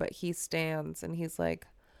there, but he stands and he's like,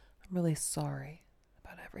 I'm really sorry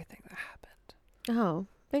about everything that happened. Oh,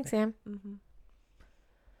 thanks, Sam. Mm-hmm.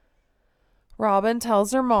 Robin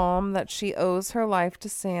tells her mom that she owes her life to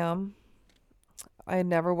Sam. I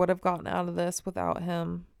never would have gotten out of this without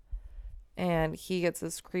him. And he gets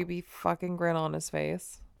this creepy fucking grin on his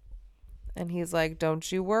face. And he's like, don't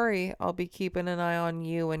you worry. I'll be keeping an eye on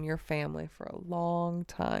you and your family for a long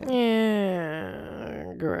time.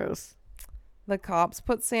 Yeah, gross. The cops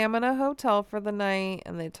put Sam in a hotel for the night,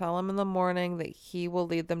 and they tell him in the morning that he will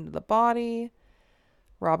lead them to the body.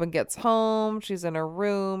 Robin gets home. She's in her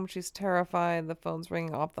room. She's terrified. The phone's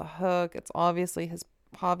ringing off the hook. It's obviously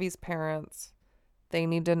Javi's parents. They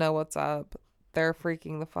need to know what's up. They're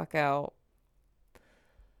freaking the fuck out.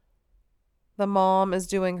 The mom is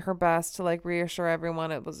doing her best to reassure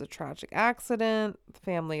everyone it was a tragic accident. The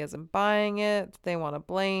family isn't buying it. They want to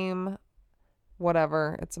blame.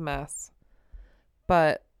 Whatever. It's a mess.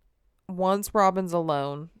 But once Robin's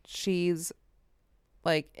alone, she's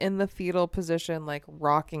in the fetal position,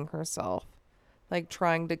 rocking herself,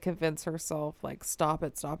 trying to convince herself, stop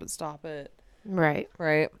it, stop it, stop it. Right.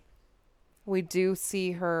 Right. We do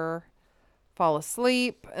see her fall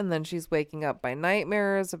asleep, and then she's waking up by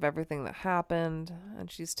nightmares of everything that happened,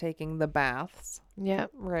 and she's taking the baths.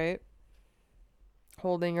 Yep. Right.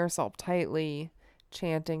 Holding herself tightly,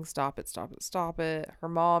 chanting, stop it, stop it, stop it. Her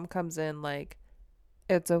mom comes in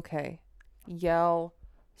it's okay. Yell,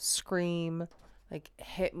 scream,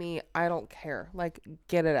 hit me. I don't care.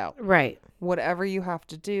 Get it out. Right. Whatever you have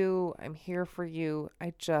to do, I'm here for you.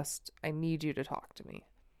 I need you to talk to me.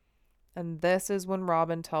 And this is when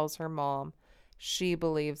Robin tells her mom she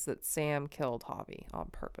believes that Sam killed Javi on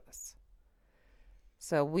purpose.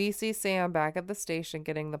 So we see Sam back at the station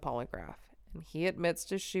getting the polygraph. And he admits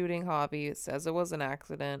to shooting Javi, says it was an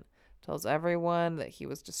accident, tells everyone that he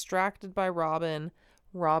was distracted by Robin.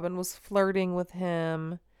 Robin was flirting with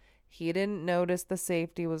him. He didn't notice the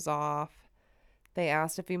safety was off. They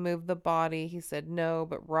asked if he moved the body. He said no,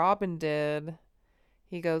 but Robin did.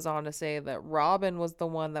 He goes on to say that Robin was the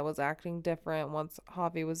one that was acting different once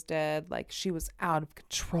Javi was dead. She was out of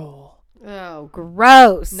control. Oh,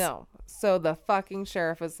 gross. No. So the fucking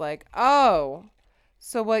sheriff is like, oh,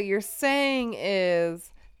 so what you're saying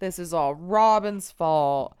is this is all Robin's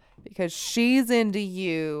fault because she's into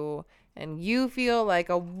you and you feel like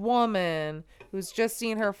a woman who's just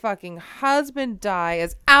seen her fucking husband die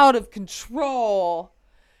is out of control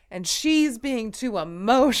and she's being too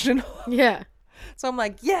emotional. Yeah. So I'm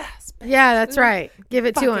like, yes. Yeah, that's right. Give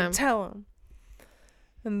it to him. Tell him.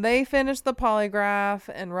 And they finish the polygraph,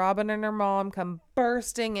 and Robin and her mom come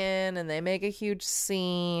bursting in, and they make a huge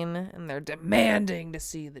scene, and they're demanding to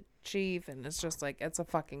see the chief, and it's just it's a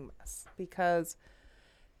fucking mess because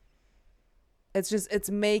it's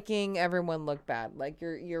making everyone look bad.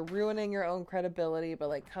 You're ruining your own credibility,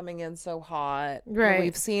 but coming in so hot. Right. And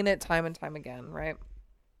we've seen it time and time again, right?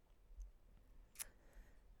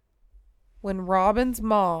 When Robin's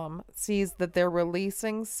mom sees that they're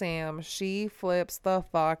releasing Sam, she flips the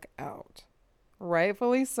fuck out.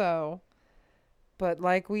 Rightfully so. But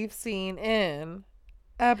like we've seen in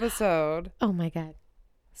episode Oh my God.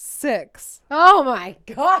 6 Oh my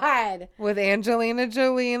God. with Angelina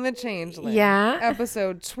Jolie and the Changeling. Yeah.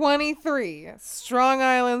 Episode 23, Strong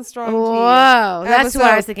Island, Strong Whoa. Tea. That's what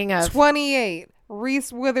I was Episode thinking of. 28,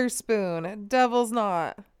 Reese Witherspoon, Devil's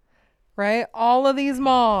Knot. right? All of these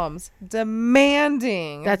moms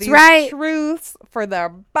demanding That's these right. truths for their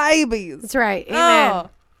babies. That's right. Amen. Oh,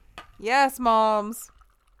 yes, moms.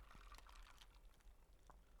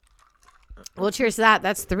 Well, cheers to that.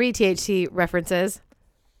 That's 3 THC references.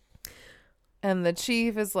 And the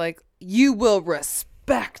chief is like, you will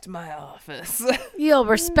respect my office. You'll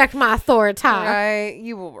respect my authority. Right?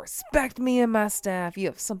 You will respect me and my staff. You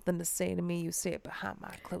have something to say to me. You say it behind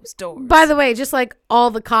my closed doors. By the way, just like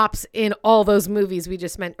all the cops in all those movies we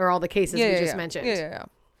just meant, or all the cases we just mentioned. Yeah.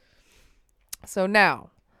 So now,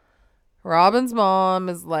 Robin's mom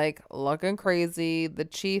is like looking crazy. The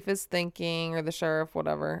chief is thinking, or the sheriff,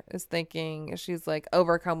 whatever, is thinking. She's like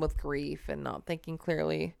overcome with grief and not thinking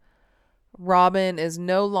clearly. Robin is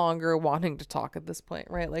no longer wanting to talk at this point,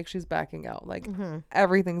 right? Like she's backing out. Like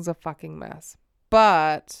everything's a fucking mess.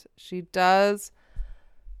 But she does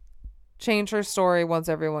change her story once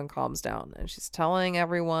everyone calms down. And she's telling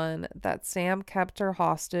everyone that Sam kept her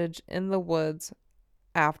hostage in the woods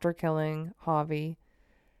after killing Javi.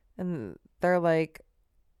 And they're like,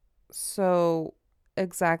 so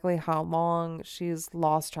exactly how long? She's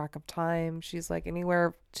lost track of time. She's like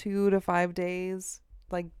anywhere 2 to 5 days.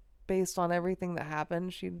 Like based on everything that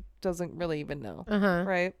happened, she doesn't really even know.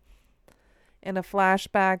 Right? In a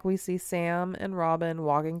flashback, we see Sam and Robin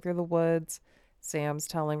walking through the woods. Sam's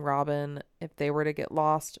telling Robin if they were to get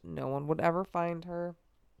lost, no one would ever find her.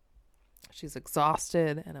 She's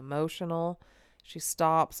exhausted and emotional. She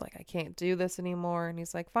stops, like, I can't do this anymore. And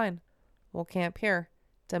he's like, fine, we'll camp here.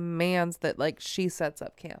 Demands that, like, she sets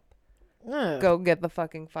up camp. Go get the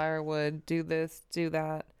fucking firewood, do this, do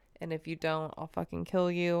that. And if you don't, I'll fucking kill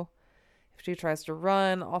you. If she tries to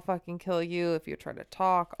run, I'll fucking kill you. If you try to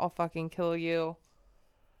talk, I'll fucking kill you.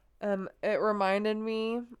 It reminded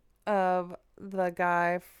me of the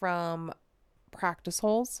guy from Practice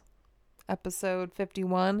Holes, episode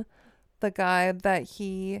 51. The guy that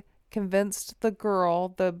he convinced the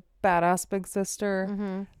girl, the badass big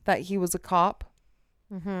sister, that he was a cop.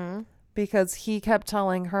 Because he kept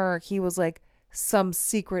telling her he was like some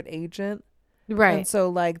secret agent. Right. And so,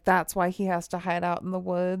 like, that's why he has to hide out in the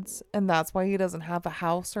woods. And that's why he doesn't have a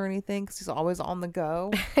house or anything, because he's always on the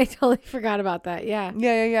go. I totally forgot about that. Yeah.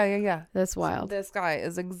 Yeah. That's wild. This guy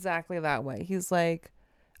is exactly that way. He's like,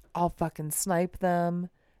 I'll fucking snipe them.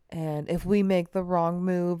 And if we make the wrong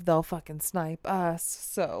move, they'll fucking snipe us.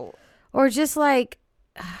 So. Or just like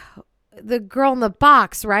the girl in the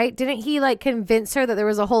box, right? Didn't he like convince her that there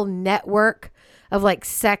was a whole network of like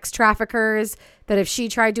sex traffickers that if she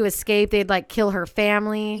tried to escape, they'd like kill her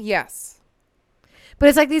family? Yes. But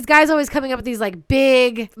it's like these guys always coming up with these like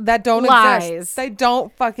big that don't lies. exist. They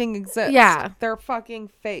don't fucking exist. Yeah. They're fucking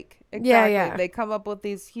fake. Exactly. Yeah. They come up with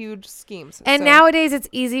these huge schemes. And nowadays it's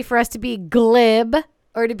easy for us to be glib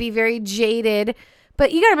or to be very jaded.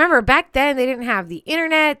 But you got to remember, back then they didn't have the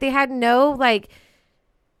internet. They had no like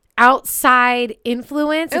outside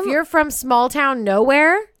influence. If you're from small town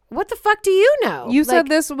nowhere, what the fuck do you know? You said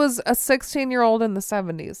this was a 16-year-old in the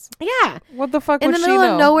 70s. Yeah. What the fuck in would the she middle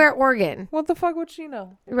know? of nowhere, Oregon. What the fuck would she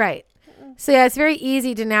know? Right. So yeah, it's very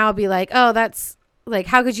easy to now be like, oh, that's like,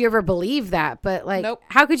 how could you ever believe that? But like, Nope.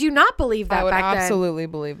 how could you not believe that I would back absolutely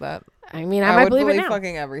believe that. then? I mean, I might would believe it now.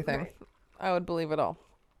 fucking everything. I would believe it all.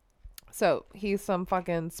 So he's some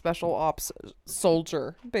fucking special ops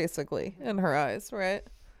soldier, basically, in her eyes, right?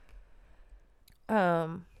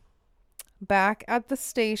 Back at the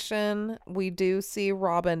station, we do see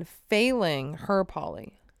Robin failing her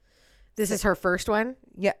poly. This is her first one?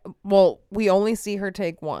 Yeah. Well, we only see her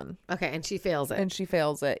take one. Okay, and she fails it. And she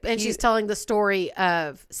fails it. And she's telling the story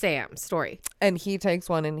of Sam's story. And he takes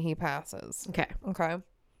one and he passes. Okay.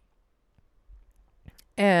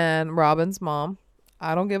 And Robin's mom,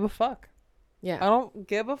 I don't give a fuck. Yeah. I don't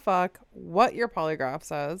give a fuck what your polygraph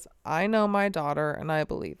says. I know my daughter and I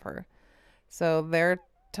believe her. So they're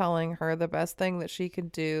telling her the best thing that she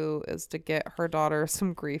could do is to get her daughter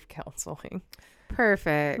some grief counseling.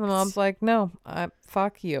 Perfect. And mom's like, no,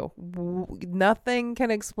 fuck you. Nothing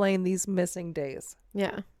can explain these missing days.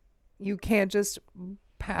 Yeah. You can't just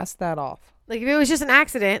pass that off. Like if it was just an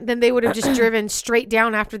accident, then they would have just driven straight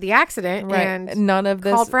down after the accident and none of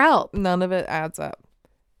this called for help. None of it adds up.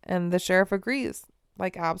 And the sheriff agrees.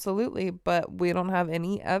 Like, absolutely. But we don't have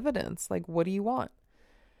any evidence. Like, what do you want?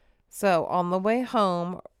 So on the way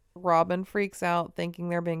home, Robin freaks out thinking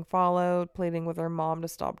they're being followed, pleading with her mom to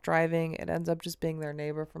stop driving. It ends up just being their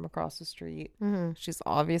neighbor from across the street. Mm-hmm. She's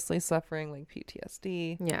obviously suffering like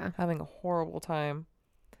PTSD. Yeah. Having a horrible time.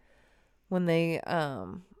 When they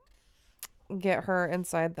get her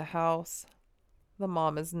inside the house, the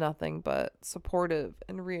mom is nothing but supportive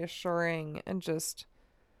and reassuring and just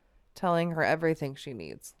telling her everything she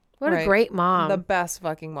needs. What a great mom. The best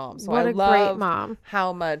fucking mom. So what I a love great mom.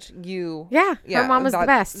 how much you. Yeah, her mom is the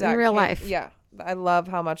best in real life. Yeah. I love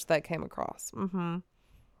how much that came across.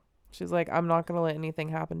 She's like, I'm not going to let anything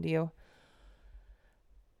happen to you.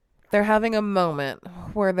 They're having a moment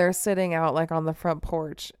where they're sitting out like on the front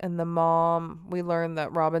porch, and the mom, we learn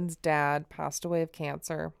that Robin's dad passed away of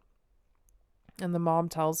cancer. And the mom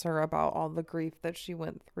tells her about all the grief that she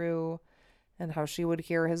went through and how she would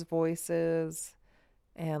hear his voices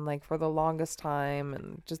and like for the longest time,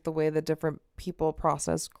 and just the way that different people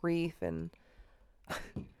process grief. And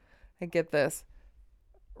I get this.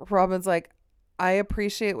 Robin's like, I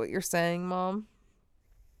appreciate what you're saying, Mom,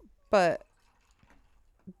 but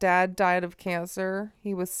Dad died of cancer.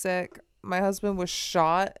 He was sick. My husband was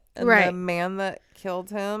shot, and the man that killed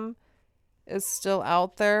him is still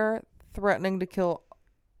out there threatening to kill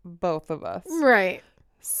both of us. Right.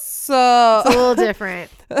 So it's a little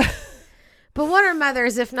different. But what are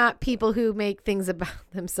mothers if not people who make things about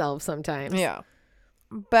themselves sometimes? Yeah.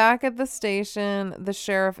 Back at the station, the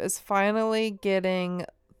sheriff is finally getting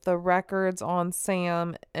the records on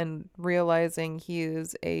Sam and realizing he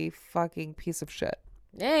is a fucking piece of shit.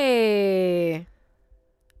 Hey.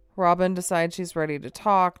 Robin decides she's ready to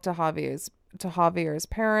talk to Javier's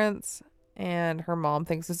parents, and her mom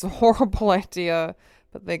thinks it's a horrible idea,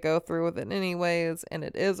 but they go through with it anyways, and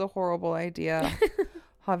it is a horrible idea.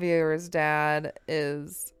 Javier's dad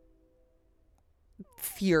is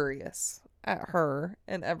furious at her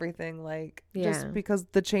and everything, like, just because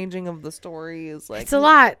the changing of the story is like, it's a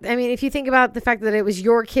lot. I mean, if you think about the fact that it was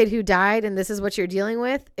your kid who died and this is what you're dealing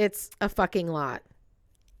with, it's a fucking lot.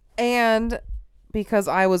 And because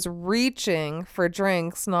I was reaching for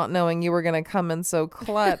drinks, not knowing you were going to come in so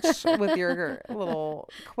clutch with your little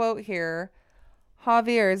quote here,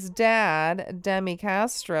 Javier's dad, Demi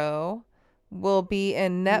Castro, will be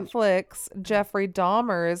in Netflix Jeffrey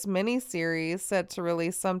Dahmer's miniseries set to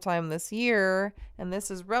release sometime this year. And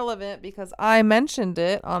this is relevant because I mentioned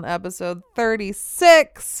it on episode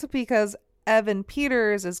 36 because Evan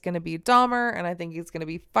Peters is going to be Dahmer, and I think he's going to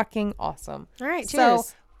be fucking awesome. All right, cheers.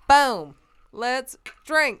 So, boom. Let's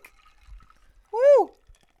drink. Woo!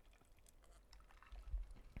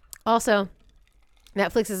 Also,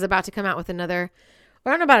 Netflix is about to come out with another,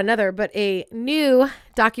 or I don't know about another, but a new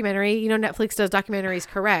documentary. You know, Netflix does documentaries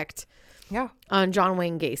correct. Yeah. On John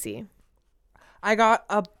Wayne Gacy. I got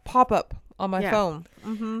a pop-up on my phone.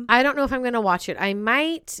 Mm-hmm. I don't know if I'm going to watch it. I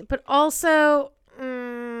might, but also,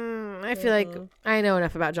 I feel like I know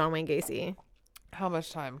enough about John Wayne Gacy. How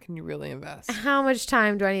much time can you really invest? How much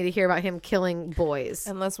time do I need to hear about him killing boys?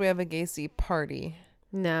 Unless we have a Gacy party.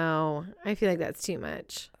 No, I feel like that's too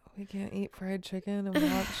much. We can't eat fried chicken and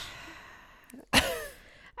watch.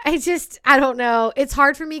 I don't know. It's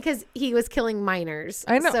hard for me because he was killing minors.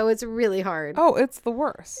 I know. So it's really hard. Oh, it's the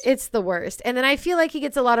worst. It's the worst. And then I feel like he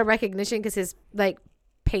gets a lot of recognition because his like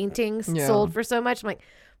paintings sold for so much. I'm like,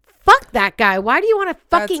 fuck that guy. Why do you want a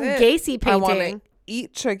fucking Gacy painting? I want to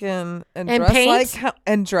eat chicken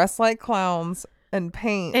and dress like clowns and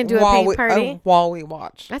paint and do a paint party while we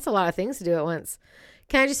watch. That's a lot of things to do at once.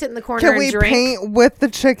 Can I just sit in the corner and drink? Can we paint with the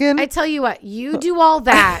chicken? I tell you what, you do all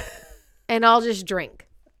that and I'll just drink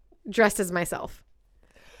dressed as myself.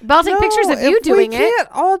 But I'll take pictures of you doing it. We can't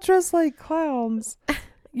all dress like clowns.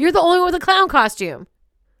 You're the only one with a clown costume.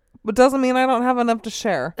 But doesn't mean I don't have enough to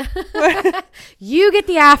share. You get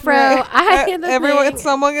the afro. I get the thing.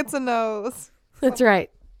 Someone gets a nose. That's right.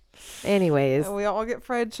 Anyways. And we all get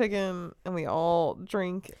fried chicken and we all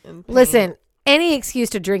drink and paint. Listen, any excuse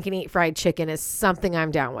to drink and eat fried chicken is something I'm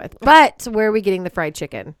down with. But where are we getting the fried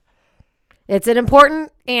chicken? It's an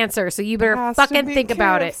important answer, so you better fucking think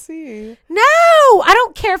about it. No, I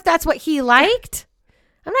don't care if that's what he liked.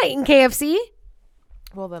 I'm not eating KFC.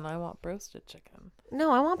 Well, then I want roasted chicken.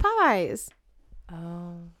 No, I want Popeyes.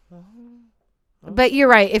 Oh. But you're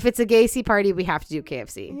right. If it's a Gacy party, we have to do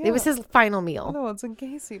KFC. Yeah. It was his final meal. No, it's a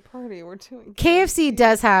Gacy party. We're doing KFC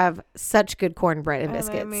does have such good cornbread and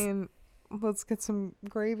biscuits. I mean, let's get some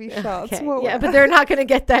gravy shots. Okay. Yeah, but they're not going to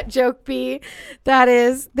get that joke, B.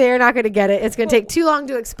 They're not going to get it. It's going to take too long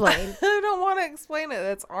to explain. I don't want to explain it.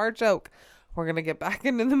 That's our joke. We're going to get back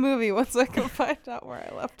into the movie once I can find out where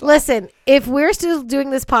I left off. Listen, if we're still doing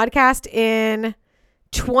this podcast in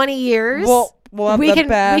 20 years...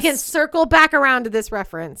 we can circle back around to this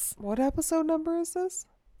reference. What episode number is this?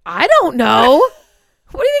 I don't know.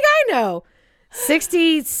 What do you think I know?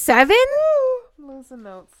 67? I'm losing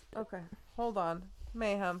notes. Okay. Hold on.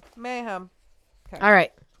 Mayhem. Okay. All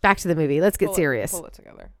right. Back to the movie. Let's get serious. Pull it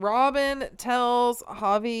together. Robin tells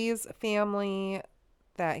Javi's family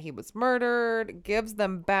that he was murdered, gives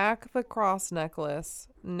them back the cross necklace,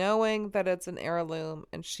 knowing that it's an heirloom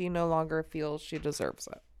and she no longer feels she deserves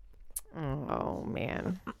it. Oh,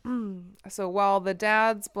 man. So while the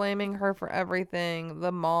dad's blaming her for everything,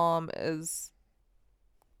 the mom is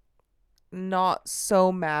not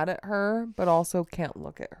so mad at her, but also can't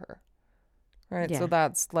look at her. Right? Yeah. So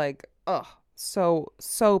that's like,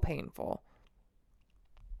 so painful.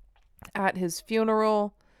 At his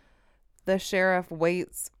funeral, the sheriff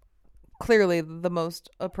waits clearly the most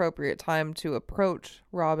appropriate time to approach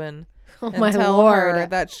Robin and my tell her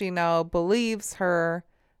Lord. that she now believes her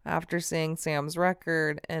after seeing Sam's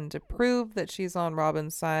record, and to prove that she's on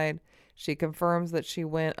Robin's side, she confirms that she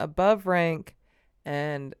went above rank,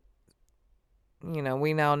 and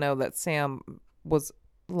we now know that Sam was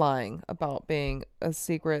lying about being a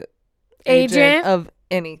secret agent of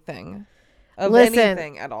anything. Listen,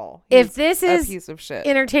 anything at all. If this is a piece of shit.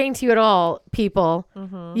 entertaining to you at all, people,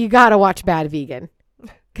 you gotta watch Bad Vegan,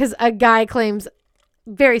 because a guy claims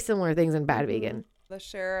very similar things in Bad Vegan. The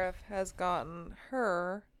sheriff has gotten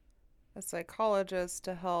her, a psychologist,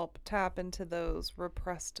 to help tap into those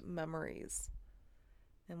repressed memories.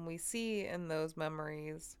 And we see in those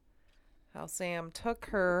memories how Sam took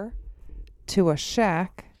her to a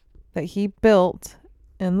shack that he built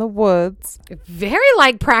in the woods. Very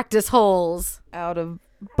like practice holes.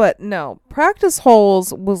 But no, practice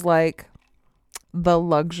holes was like the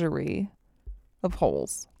luxury of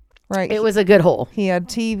holes, right? It was a good hole. He had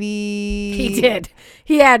TV. He did.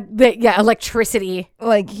 He had electricity.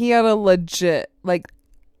 Like he had a legit A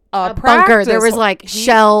bunker. There was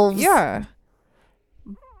shelves. Yeah.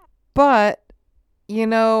 But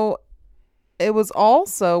it was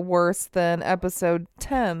also worse than episode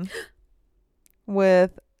 10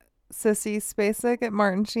 with Sissy Spacek at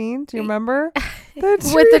Martin Sheen. Do you remember? With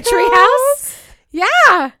the treehouse?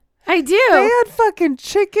 Yeah, I do. They had fucking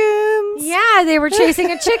chickens. Yeah, they were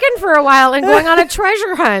chasing a chicken for a while and going on a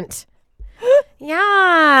treasure hunt.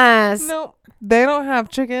 Yes. No, they don't have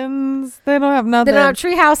chickens. They don't have nothing. They don't have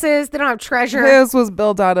tree houses. They don't have treasure. His was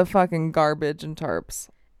built out of fucking garbage and tarps.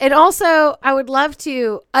 And also, I would love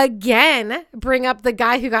to, again, bring up the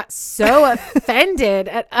guy who got so offended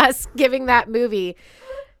at us giving that movie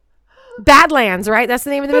Badlands, right? That's the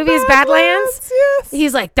name of the movie is Badlands? Yes.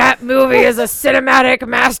 He's like, that movie is a cinematic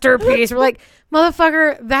masterpiece. We're like,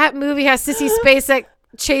 motherfucker, that movie has Sissy Spacek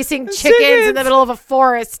chasing chickens in the middle of a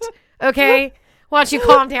forest. Okay? Why don't you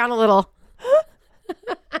calm down a little?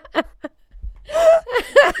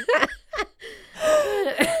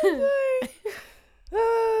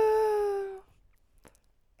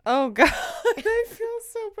 Oh God, I feel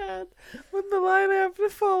so bad with the line I have to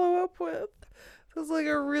follow up with. Feels like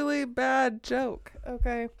a really bad joke.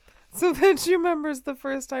 Okay, so then she remembers the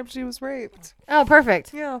first time she was raped. Oh,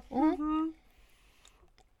 perfect. Yeah. Mm-hmm.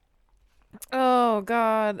 Oh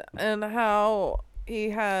God, and how he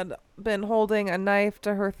had been holding a knife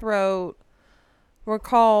to her throat.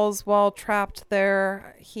 Recalls while trapped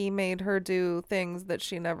there, he made her do things that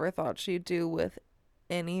she never thought she'd do with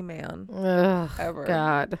any man. Ugh, ever.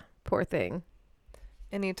 God, poor thing.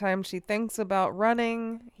 Anytime she thinks about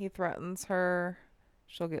running, he threatens her.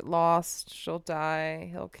 She'll get lost. She'll die.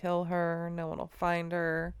 He'll kill her. No one will find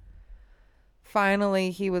her.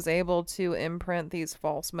 Finally, he was able to imprint these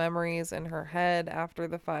false memories in her head after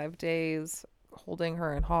the 5 days, holding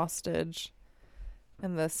her in hostage.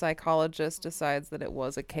 And the psychologist decides that it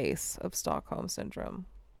was a case of Stockholm Syndrome.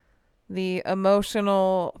 The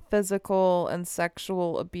emotional, physical, and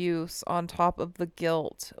sexual abuse on top of the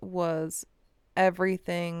guilt was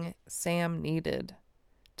everything Sam needed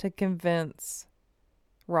to convince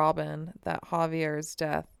Robin that Javier's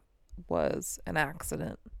death was an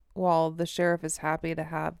accident. While the sheriff is happy to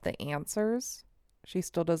have the answers, she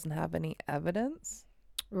still doesn't have any evidence.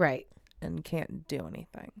 Right. And can't do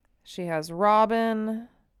anything. She has Robin,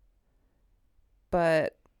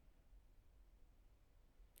 but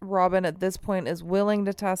Robin at this point is willing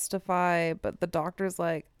to testify, but the doctor's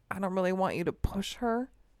like, I don't really want you to push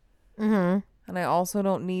her. Mm-hmm. And I also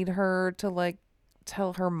don't need her to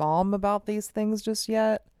tell her mom about these things just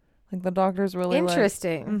yet. The doctor's really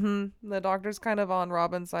interesting. The doctor's kind of on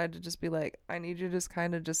Robin's side to just be like, I need you to just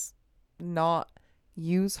kind of just not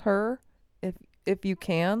use her if you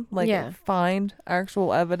can. Find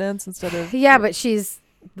actual evidence instead of... Yeah, but she's,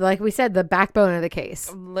 like we said, the backbone of the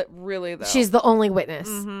case. Really, though. She's the only witness.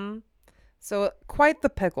 So quite the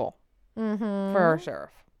pickle for for our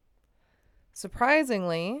sheriff.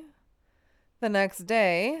 Surprisingly, the next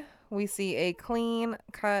day, we see a clean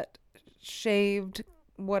cut, shaved,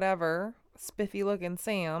 whatever, spiffy looking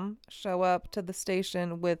Sam show up to the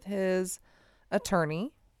station with his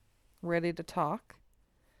attorney, ready to talk.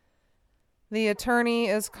 The attorney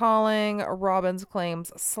is calling Robin's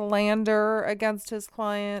claims slander against his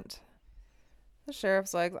client. The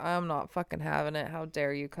sheriff's like, I'm not fucking having it. How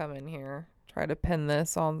dare you come in here? Try to pin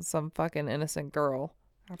this on some fucking innocent girl.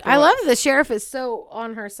 I love that the sheriff is so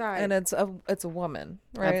on her side. And it's a woman,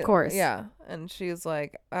 right? Of course. Yeah. And she's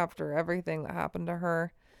like, after everything that happened to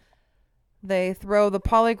her, they throw the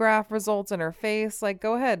polygraph results in her face. Like,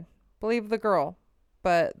 go ahead, believe the girl.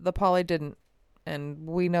 But the poly didn't. And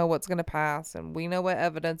we know what's going to pass. And we know what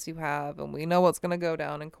evidence you have. And we know what's going to go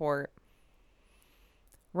down in court.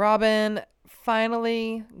 Robin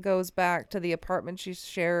finally goes back to the apartment she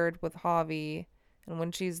shared with Javi. And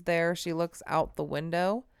when she's there, she looks out the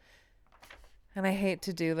window. And I hate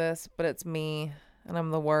to do this, but it's me. And I'm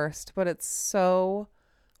the worst. But it's so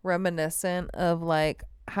reminiscent of like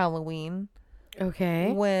Halloween.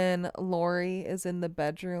 Okay. When Lori is in the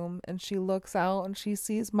bedroom and she looks out and she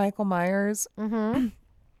sees Michael Myers in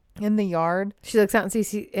the yard. She looks out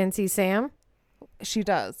and sees Sam. She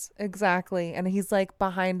does. Exactly. And he's like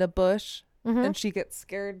behind a bush and she gets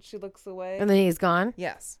scared. She looks away. And then he's gone.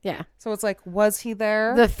 Yes. Yeah. So it's like, was he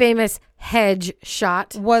there? The famous hedge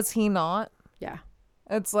shot. Was he not? Yeah.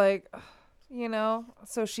 It's like, you know,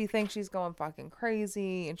 so she thinks she's going fucking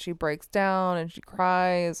crazy and she breaks down and she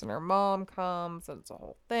cries and her mom comes and it's a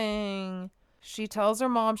whole thing. She tells her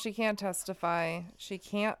mom she can't testify. She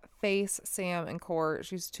can't face Sam in court.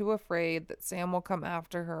 She's too afraid that Sam will come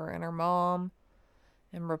after her and her mom.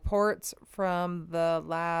 And reports from the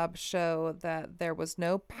lab show that there was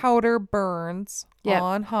no powder burns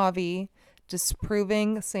on Javi,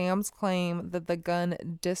 disproving Sam's claim that the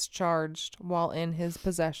gun discharged while in his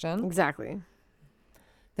possession. Exactly.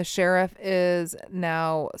 The sheriff is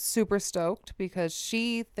now super stoked because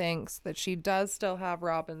she thinks that she does still have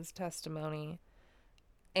Robin's testimony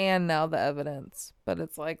and now the evidence. But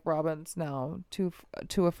it's like Robin's now too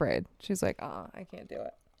afraid. She's like, I can't do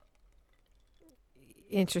it.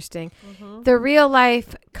 Interesting. The real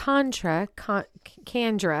life Candra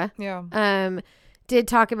did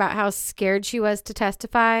talk about how scared she was to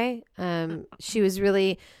testify.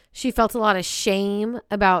 She felt a lot of shame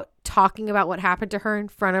about talking about what happened to her in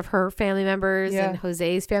front of her family members and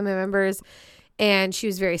Jose's family members. And she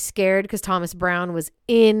was very scared because Thomas Brown was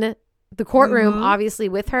in the courtroom, obviously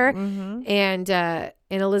with her. And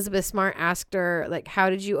Elizabeth Smart asked her, like, how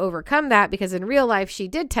did you overcome that? Because in real life, she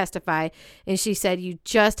did testify. And she said, you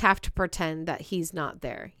just have to pretend that he's not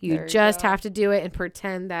there. You just have to do it and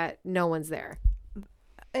pretend that no one's there.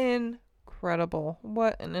 Incredible.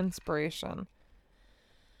 What an inspiration.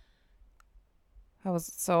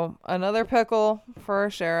 So another pickle for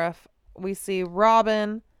a sheriff. We see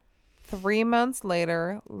Robin 3 months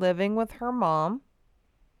later living with her mom.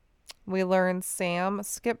 We learn Sam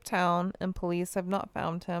skipped town and police have not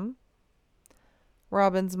found him.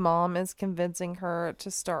 Robin's mom is convincing her to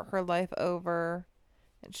start her life over.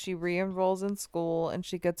 And she re-enrolls in school and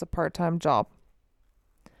she gets a part-time job.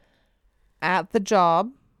 At the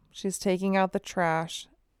job, she's taking out the trash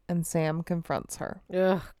and Sam confronts her.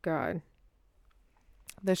 Ugh, God.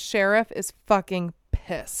 The sheriff is fucking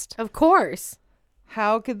pissed. Of course.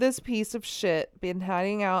 How could this piece of shit been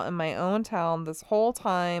hiding out in my own town this whole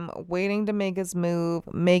time, waiting to make his move,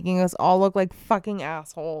 making us all look like fucking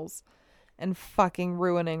assholes, and fucking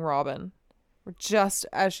ruining Robin, just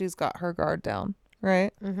as she's got her guard down,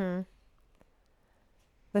 right? The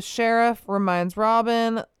sheriff reminds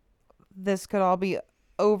Robin, this could all be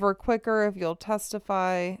over quicker if you'll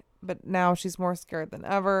testify, but now she's more scared than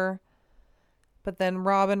ever. But then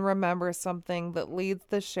Robin remembers something that leads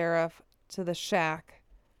the sheriff to the shack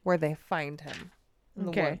where they find him in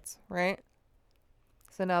the woods, right?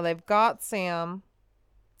 So now they've got Sam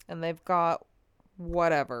and they've got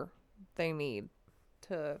whatever they need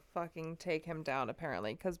to fucking take him down,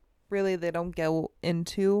 apparently, because really they don't go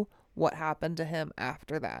into what happened to him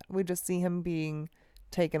after that. We just see him being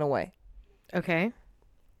taken away. Okay.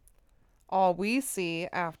 All we see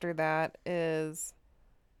after that is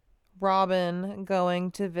Robin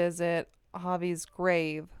going to visit Javi's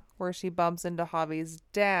grave, where she bumps into Javi's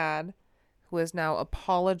dad, who is now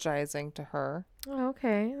apologizing to her. Oh,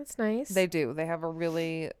 okay. That's nice. They do. They have a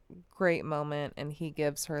really great moment, and he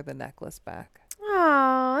gives her the necklace back.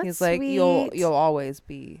 Aw, He's sweet. like, you'll always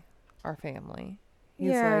be our family.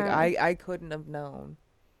 He's like, I couldn't have known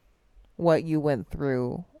what you went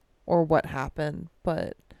through or what happened,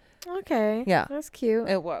 but okay. yeah, That's cute.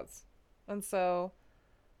 it was. And so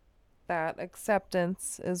that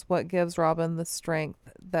acceptance is what gives Robin the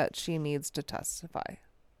strength that she needs to testify.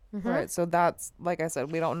 Right. So that's, like I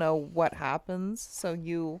said, we don't know what happens. So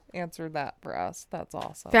you answered that for us. That's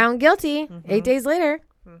awesome. Found guilty 8 days later.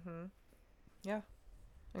 Yeah.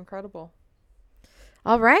 Incredible.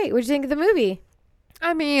 All right. What'd you think of the movie?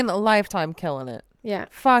 I mean, Lifetime killing it. Yeah.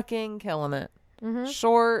 Fucking killing it. Mm-hmm.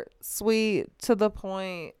 Short, sweet, to the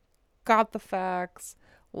point. Got the facts.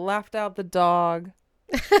 Left out the dog.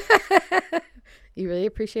 You really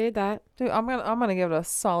appreciate that. Dude, I'm gonna give it a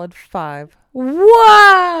solid 5.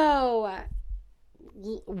 Whoa.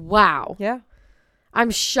 Wow. Yeah. I'm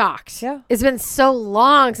shocked. Yeah. It's been so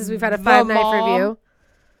long since we've had a The 5 night mom review.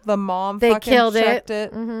 The mom They fucking killed checked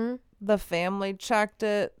it. it. Mm-hmm. The family checked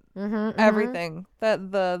it. Mm-hmm. Everything.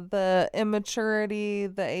 That the immaturity,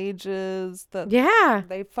 the ages, Yeah.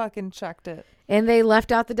 they fucking checked it. And they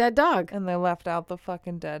left out the dead dog. And they left out the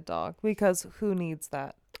fucking dead dog. Because who needs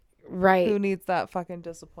that? Right. Who needs that fucking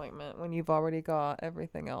disappointment when you've already got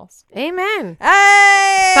everything else? Amen.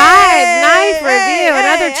 Hey! 5 night review.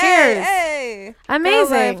 Another cheers. Hey! Amazing.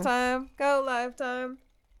 Go Lifetime. Go Lifetime.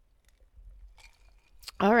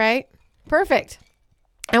 All right. Perfect.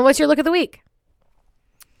 And what's your look of the week?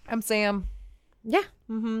 I'm Sam. Yeah.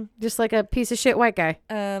 Mm-hmm. Just like a piece of shit white guy.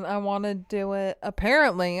 And I want to do it.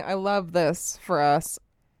 Apparently, I love this for us.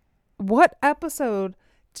 What episode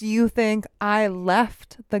do you think I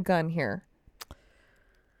left the gun here?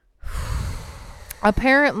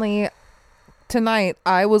 Apparently, tonight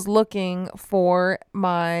I was looking for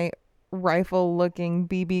my rifle-looking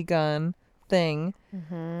BB gun thing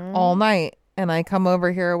all night. And I come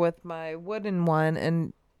over here with my wooden one,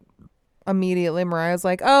 and immediately Mariah's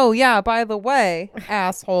like, "Oh yeah, by the way,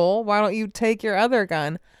 asshole, why don't you take your other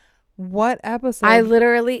gun?" What episode? I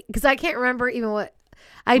literally, because I can't remember even what.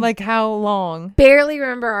 I like how long? barely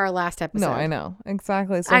remember our last episode. No, I know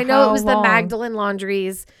exactly. So I know it was how the long? Magdalene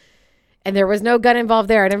Laundries, and there was no gun involved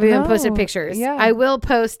there. I never even posted No, pictures. yeah. I will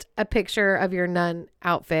post a picture of your nun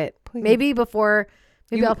outfit. Please. Maybe before.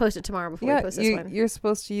 Maybe You- I'll post it tomorrow before we post this one. You're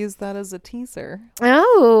supposed to use that as a teaser.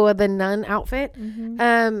 Oh, the nun outfit.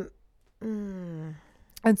 Mm-hmm.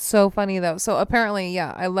 It's so funny though. So apparently,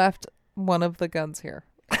 yeah, I left one of the guns here.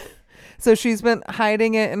 So she's been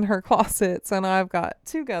hiding it in her closet. So now I've got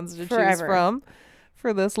 2 guns to choose Forever. from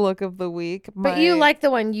for this look of the week. But you like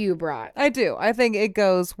the one you brought. I do. I think it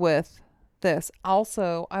goes with this.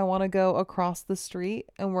 Also, I want to go across the street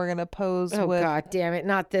and we're going to pose Oh, with... God damn it.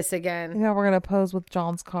 Not this again. Yeah, we're going to pose with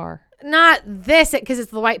John's car. Not this, because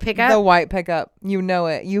it's the white pickup. The white pickup. You know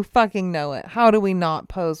it. You fucking know it. How do we not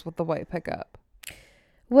pose with the white pickup?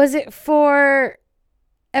 Was it for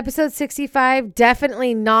episode 65?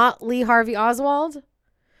 Definitely not Lee Harvey Oswald,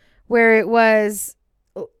 where it was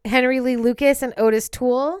Henry Lee Lucas and Otis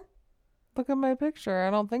Toole. Look at my picture. I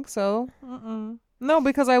don't think so. No,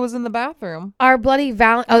 because I was in the bathroom. Our Bloody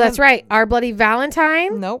Oh, that's right. Our Bloody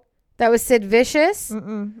Valentine. Nope. That was Sid Vicious.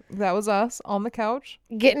 That was us on the couch.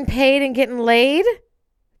 Getting paid and getting laid.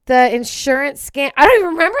 The insurance scam. I don't even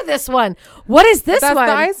remember this one. What is this That's one?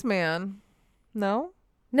 the Iceman. No?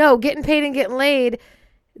 No, getting paid and getting laid.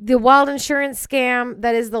 The wild insurance scam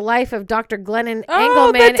that is the life of Dr. Glennon Oh,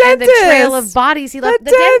 Engelman the and the trail dentist. of bodies he left.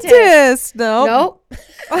 The dentist. dentist. Nope.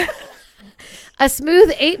 Nope. A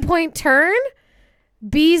smooth 8-point turn.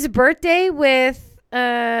 Bee's birthday with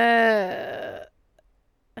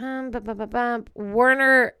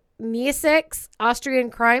Werner Niesek's Austrian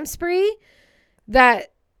crime spree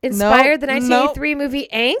that inspired the 1983 movie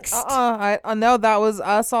Angst. I know that was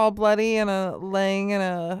us all bloody and laying in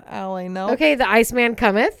a alley. No. Okay, The Iceman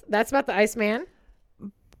Cometh. That's about the Iceman.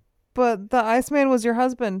 But the Iceman was your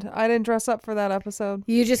husband. I didn't dress up for that episode.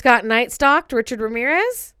 You just got night stalked, Richard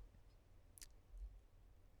Ramirez.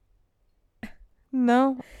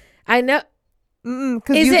 No. I know.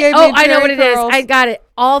 Because Is you it? gave Oh, me I know Jerry what it is. curls. I got it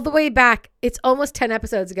all the way back. It's almost 10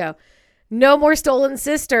 episodes ago. No More Stolen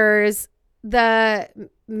Sisters. The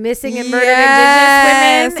missing and murdered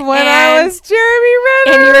Yes, Indigenous women. when and, I was Jeremy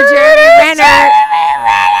Renner. and you were Jeremy Renner. Jeremy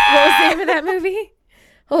Renner. What was the name of that movie?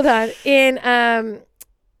 Hold on. In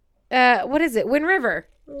what is it? Wind River,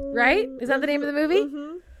 right? Is that the name of the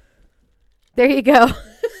movie? There you go.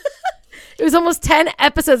 It was almost 10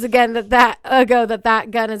 episodes again that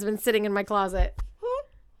gun has been sitting in my closet.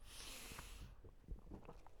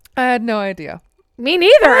 I had no idea. Me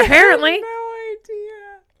neither, apparently. No idea.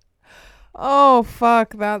 Oh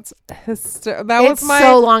fuck, that's hysterical. That was It's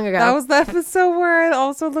so long ago. That was the episode where I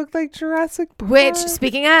also looked like Jurassic Park. Which,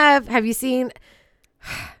 speaking of, have you seen?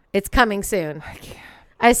 It's coming soon. I can't.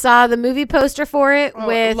 I saw the movie poster for it Oh,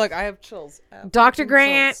 with look, I have chills. I have Dr. fucking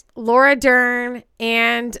Grant, chills. Laura Dern,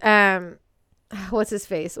 and what's his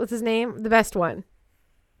face? What's his name? The best one.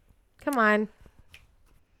 Come on.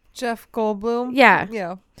 Jeff Goldblum. Yeah.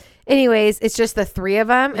 Yeah. Anyways, it's just the 3 of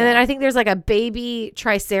them. And then I think there's like a baby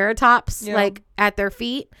triceratops Yeah. like at their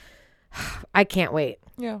feet. I can't wait.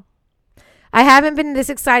 Yeah. I haven't been this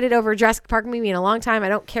excited over a Jurassic Park movie in a long time. I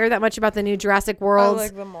don't care that much about the new Jurassic World. I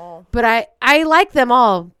like them all. But I like them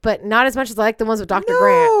all, but not as much as I like the ones with Dr.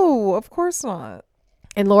 Grant. No, of course not.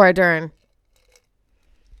 And Laura Dern.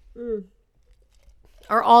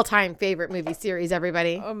 Our all-time favorite movie series,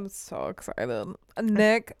 everybody. I'm so excited.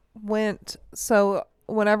 Nick went, so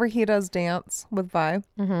whenever he does dance with Vi,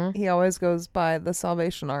 he always goes by the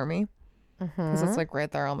Salvation Army. Because it's like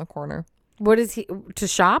right there on the corner. What is he, to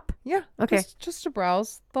shop? Yeah. Okay. Just to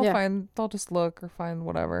browse. They'll just look or find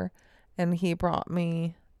whatever. And he brought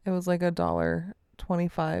me, it was like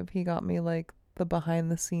 $1.25. He got me like the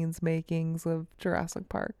behind the scenes makings of Jurassic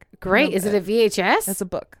Park. Great. Is it a VHS? It's a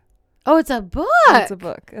book. Oh, it's a book. It's a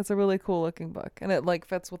book. It's a really cool looking book. And it like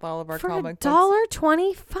fits with all of our comic books. For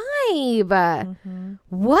 $1.25.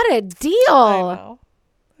 What a deal.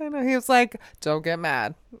 I know. He was like, don't get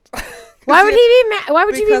mad. Why would he be mad? Why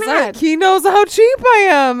would you be mad? He knows how cheap I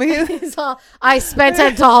am. He's all, I spent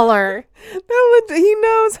 $1. No, he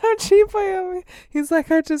knows how cheap I am. He's like,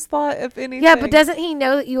 I just thought if anything. Yeah, but doesn't he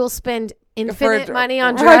know that you will spend infinite money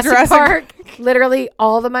on Jurassic Park? Literally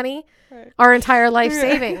all the money. Right. Our entire life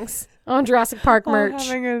savings on Jurassic Park merch.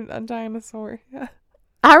 Having a dinosaur. Yeah.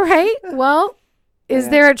 All right. Well, is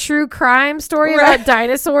there a true crime story about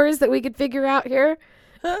dinosaurs that we could figure out here?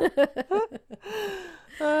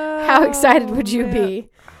 How excited would you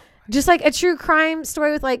be? Just like a true crime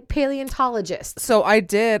story with like paleontologists. So I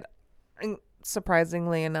did,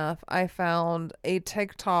 surprisingly enough, I found a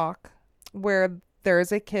TikTok where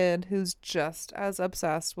there's a kid who's just as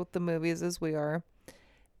obsessed with the movies as we are.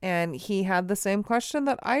 And he had the same question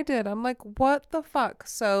that I did. I'm like, what the fuck?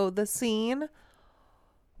 So the scene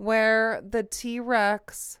where the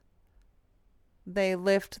T-Rex, they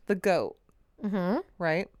lift the goat,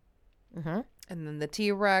 right? And then the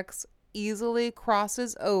T-Rex easily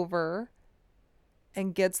crosses over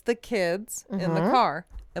and gets the kids in the car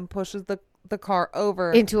and pushes the car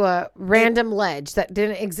over. Into a random ledge that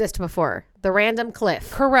didn't exist before. The random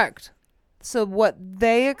cliff. Correct. So what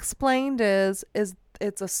they explained is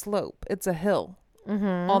it's a slope. It's a hill.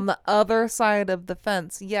 On the other side of the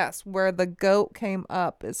fence, yes, where the goat came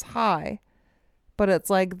up is high. But it's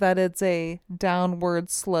like that it's a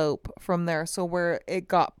downward slope from there. So where it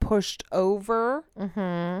got pushed over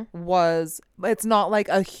it's not like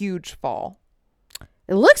a huge fall.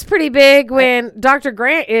 It looks pretty big when Dr.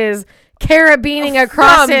 Grant is carabining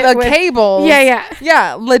across from it the cables.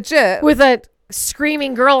 Yeah, legit. With a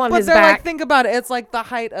screaming girl on his back. back. Like, think about it. It's like the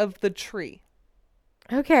height of the tree.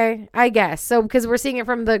 Okay, I guess. So because we're seeing it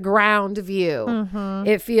from the ground view,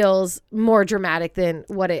 it feels more dramatic than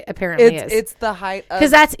what it apparently is. It's the height of...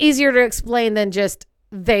 Because that's easier to explain than just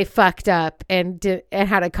they fucked up and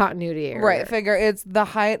had a continuity error. Right, figure it's the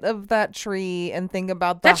height of that tree and think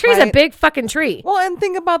about that tree's a big fucking tree. Well, and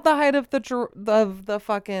think about the height of the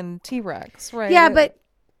fucking T-Rex, right? Yeah, but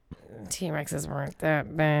T-Rexes weren't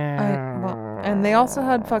that bad. And they also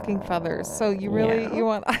had fucking feathers. So you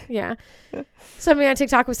want... Yeah. Somebody on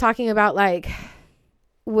TikTok was talking about like,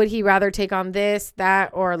 would he rather take on this, that,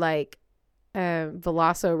 or like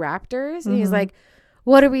velociraptors? And he's like,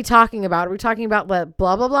 what are we talking about? Are we talking about the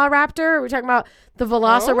blah, blah, blah raptor? Are we talking about the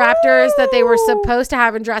velociraptors that they were supposed to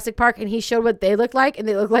have in Jurassic Park? And he showed what they look like. And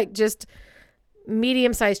they look like just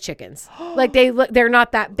medium-sized chickens. Like they're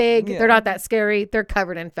not that big. Yeah. They're not that scary. They're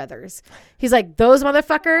covered in feathers. He's like, those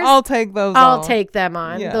motherfuckers, I'll take those. I'll take them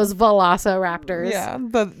on. Yeah. Those velociraptors. Yeah,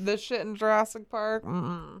 the shit in Jurassic Park.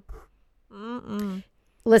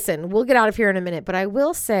 Listen, we'll get out of here in a minute, but I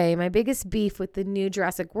will say my biggest beef with the new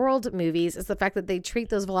Jurassic World movies is the fact that they treat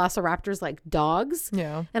those velociraptors like dogs.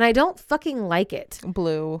 Yeah. And I don't fucking like it.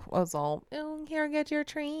 Blue was all, oh, here, get your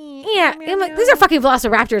treat. Yeah. And like, these are fucking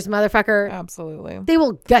velociraptors, motherfucker. Absolutely. They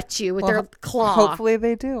will gut you with their claw. Hopefully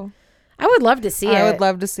they do. I would love to see it. I would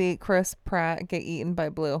love to see Chris Pratt get eaten by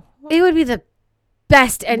Blue. It would be the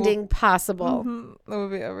best ending possible. That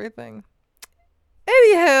would be everything.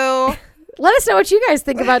 Anywho. Let us know what you guys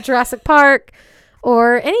think about Jurassic Park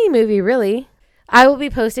or any movie, really. I will be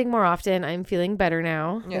posting more often. I'm feeling better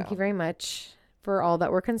now. Yeah. Thank you very much for all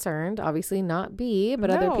that we're concerned. Obviously not B, but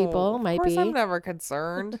other people might be. I'm never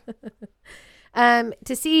concerned.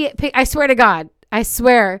 To see, I swear to God, I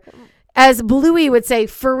swear, as Bluey would say,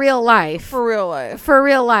 for real life. For real life. For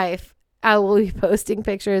real life. I will be posting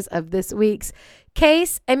pictures of this week's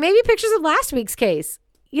case and maybe pictures of last week's case.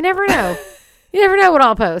 You never know. You never know what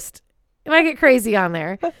I'll post. It might get crazy on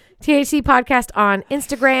there. THC Podcast on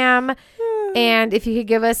Instagram. And if you could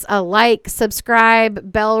give us a like,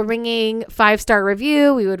 subscribe, bell ringing, 5-star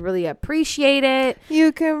review, we would really appreciate it.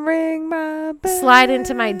 You can ring my bell. Slide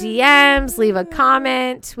into my DMs, leave a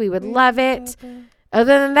comment. We would love it.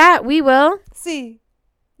 Other than that, we will See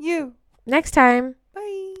you next time.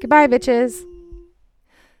 Bye. Goodbye, bitches.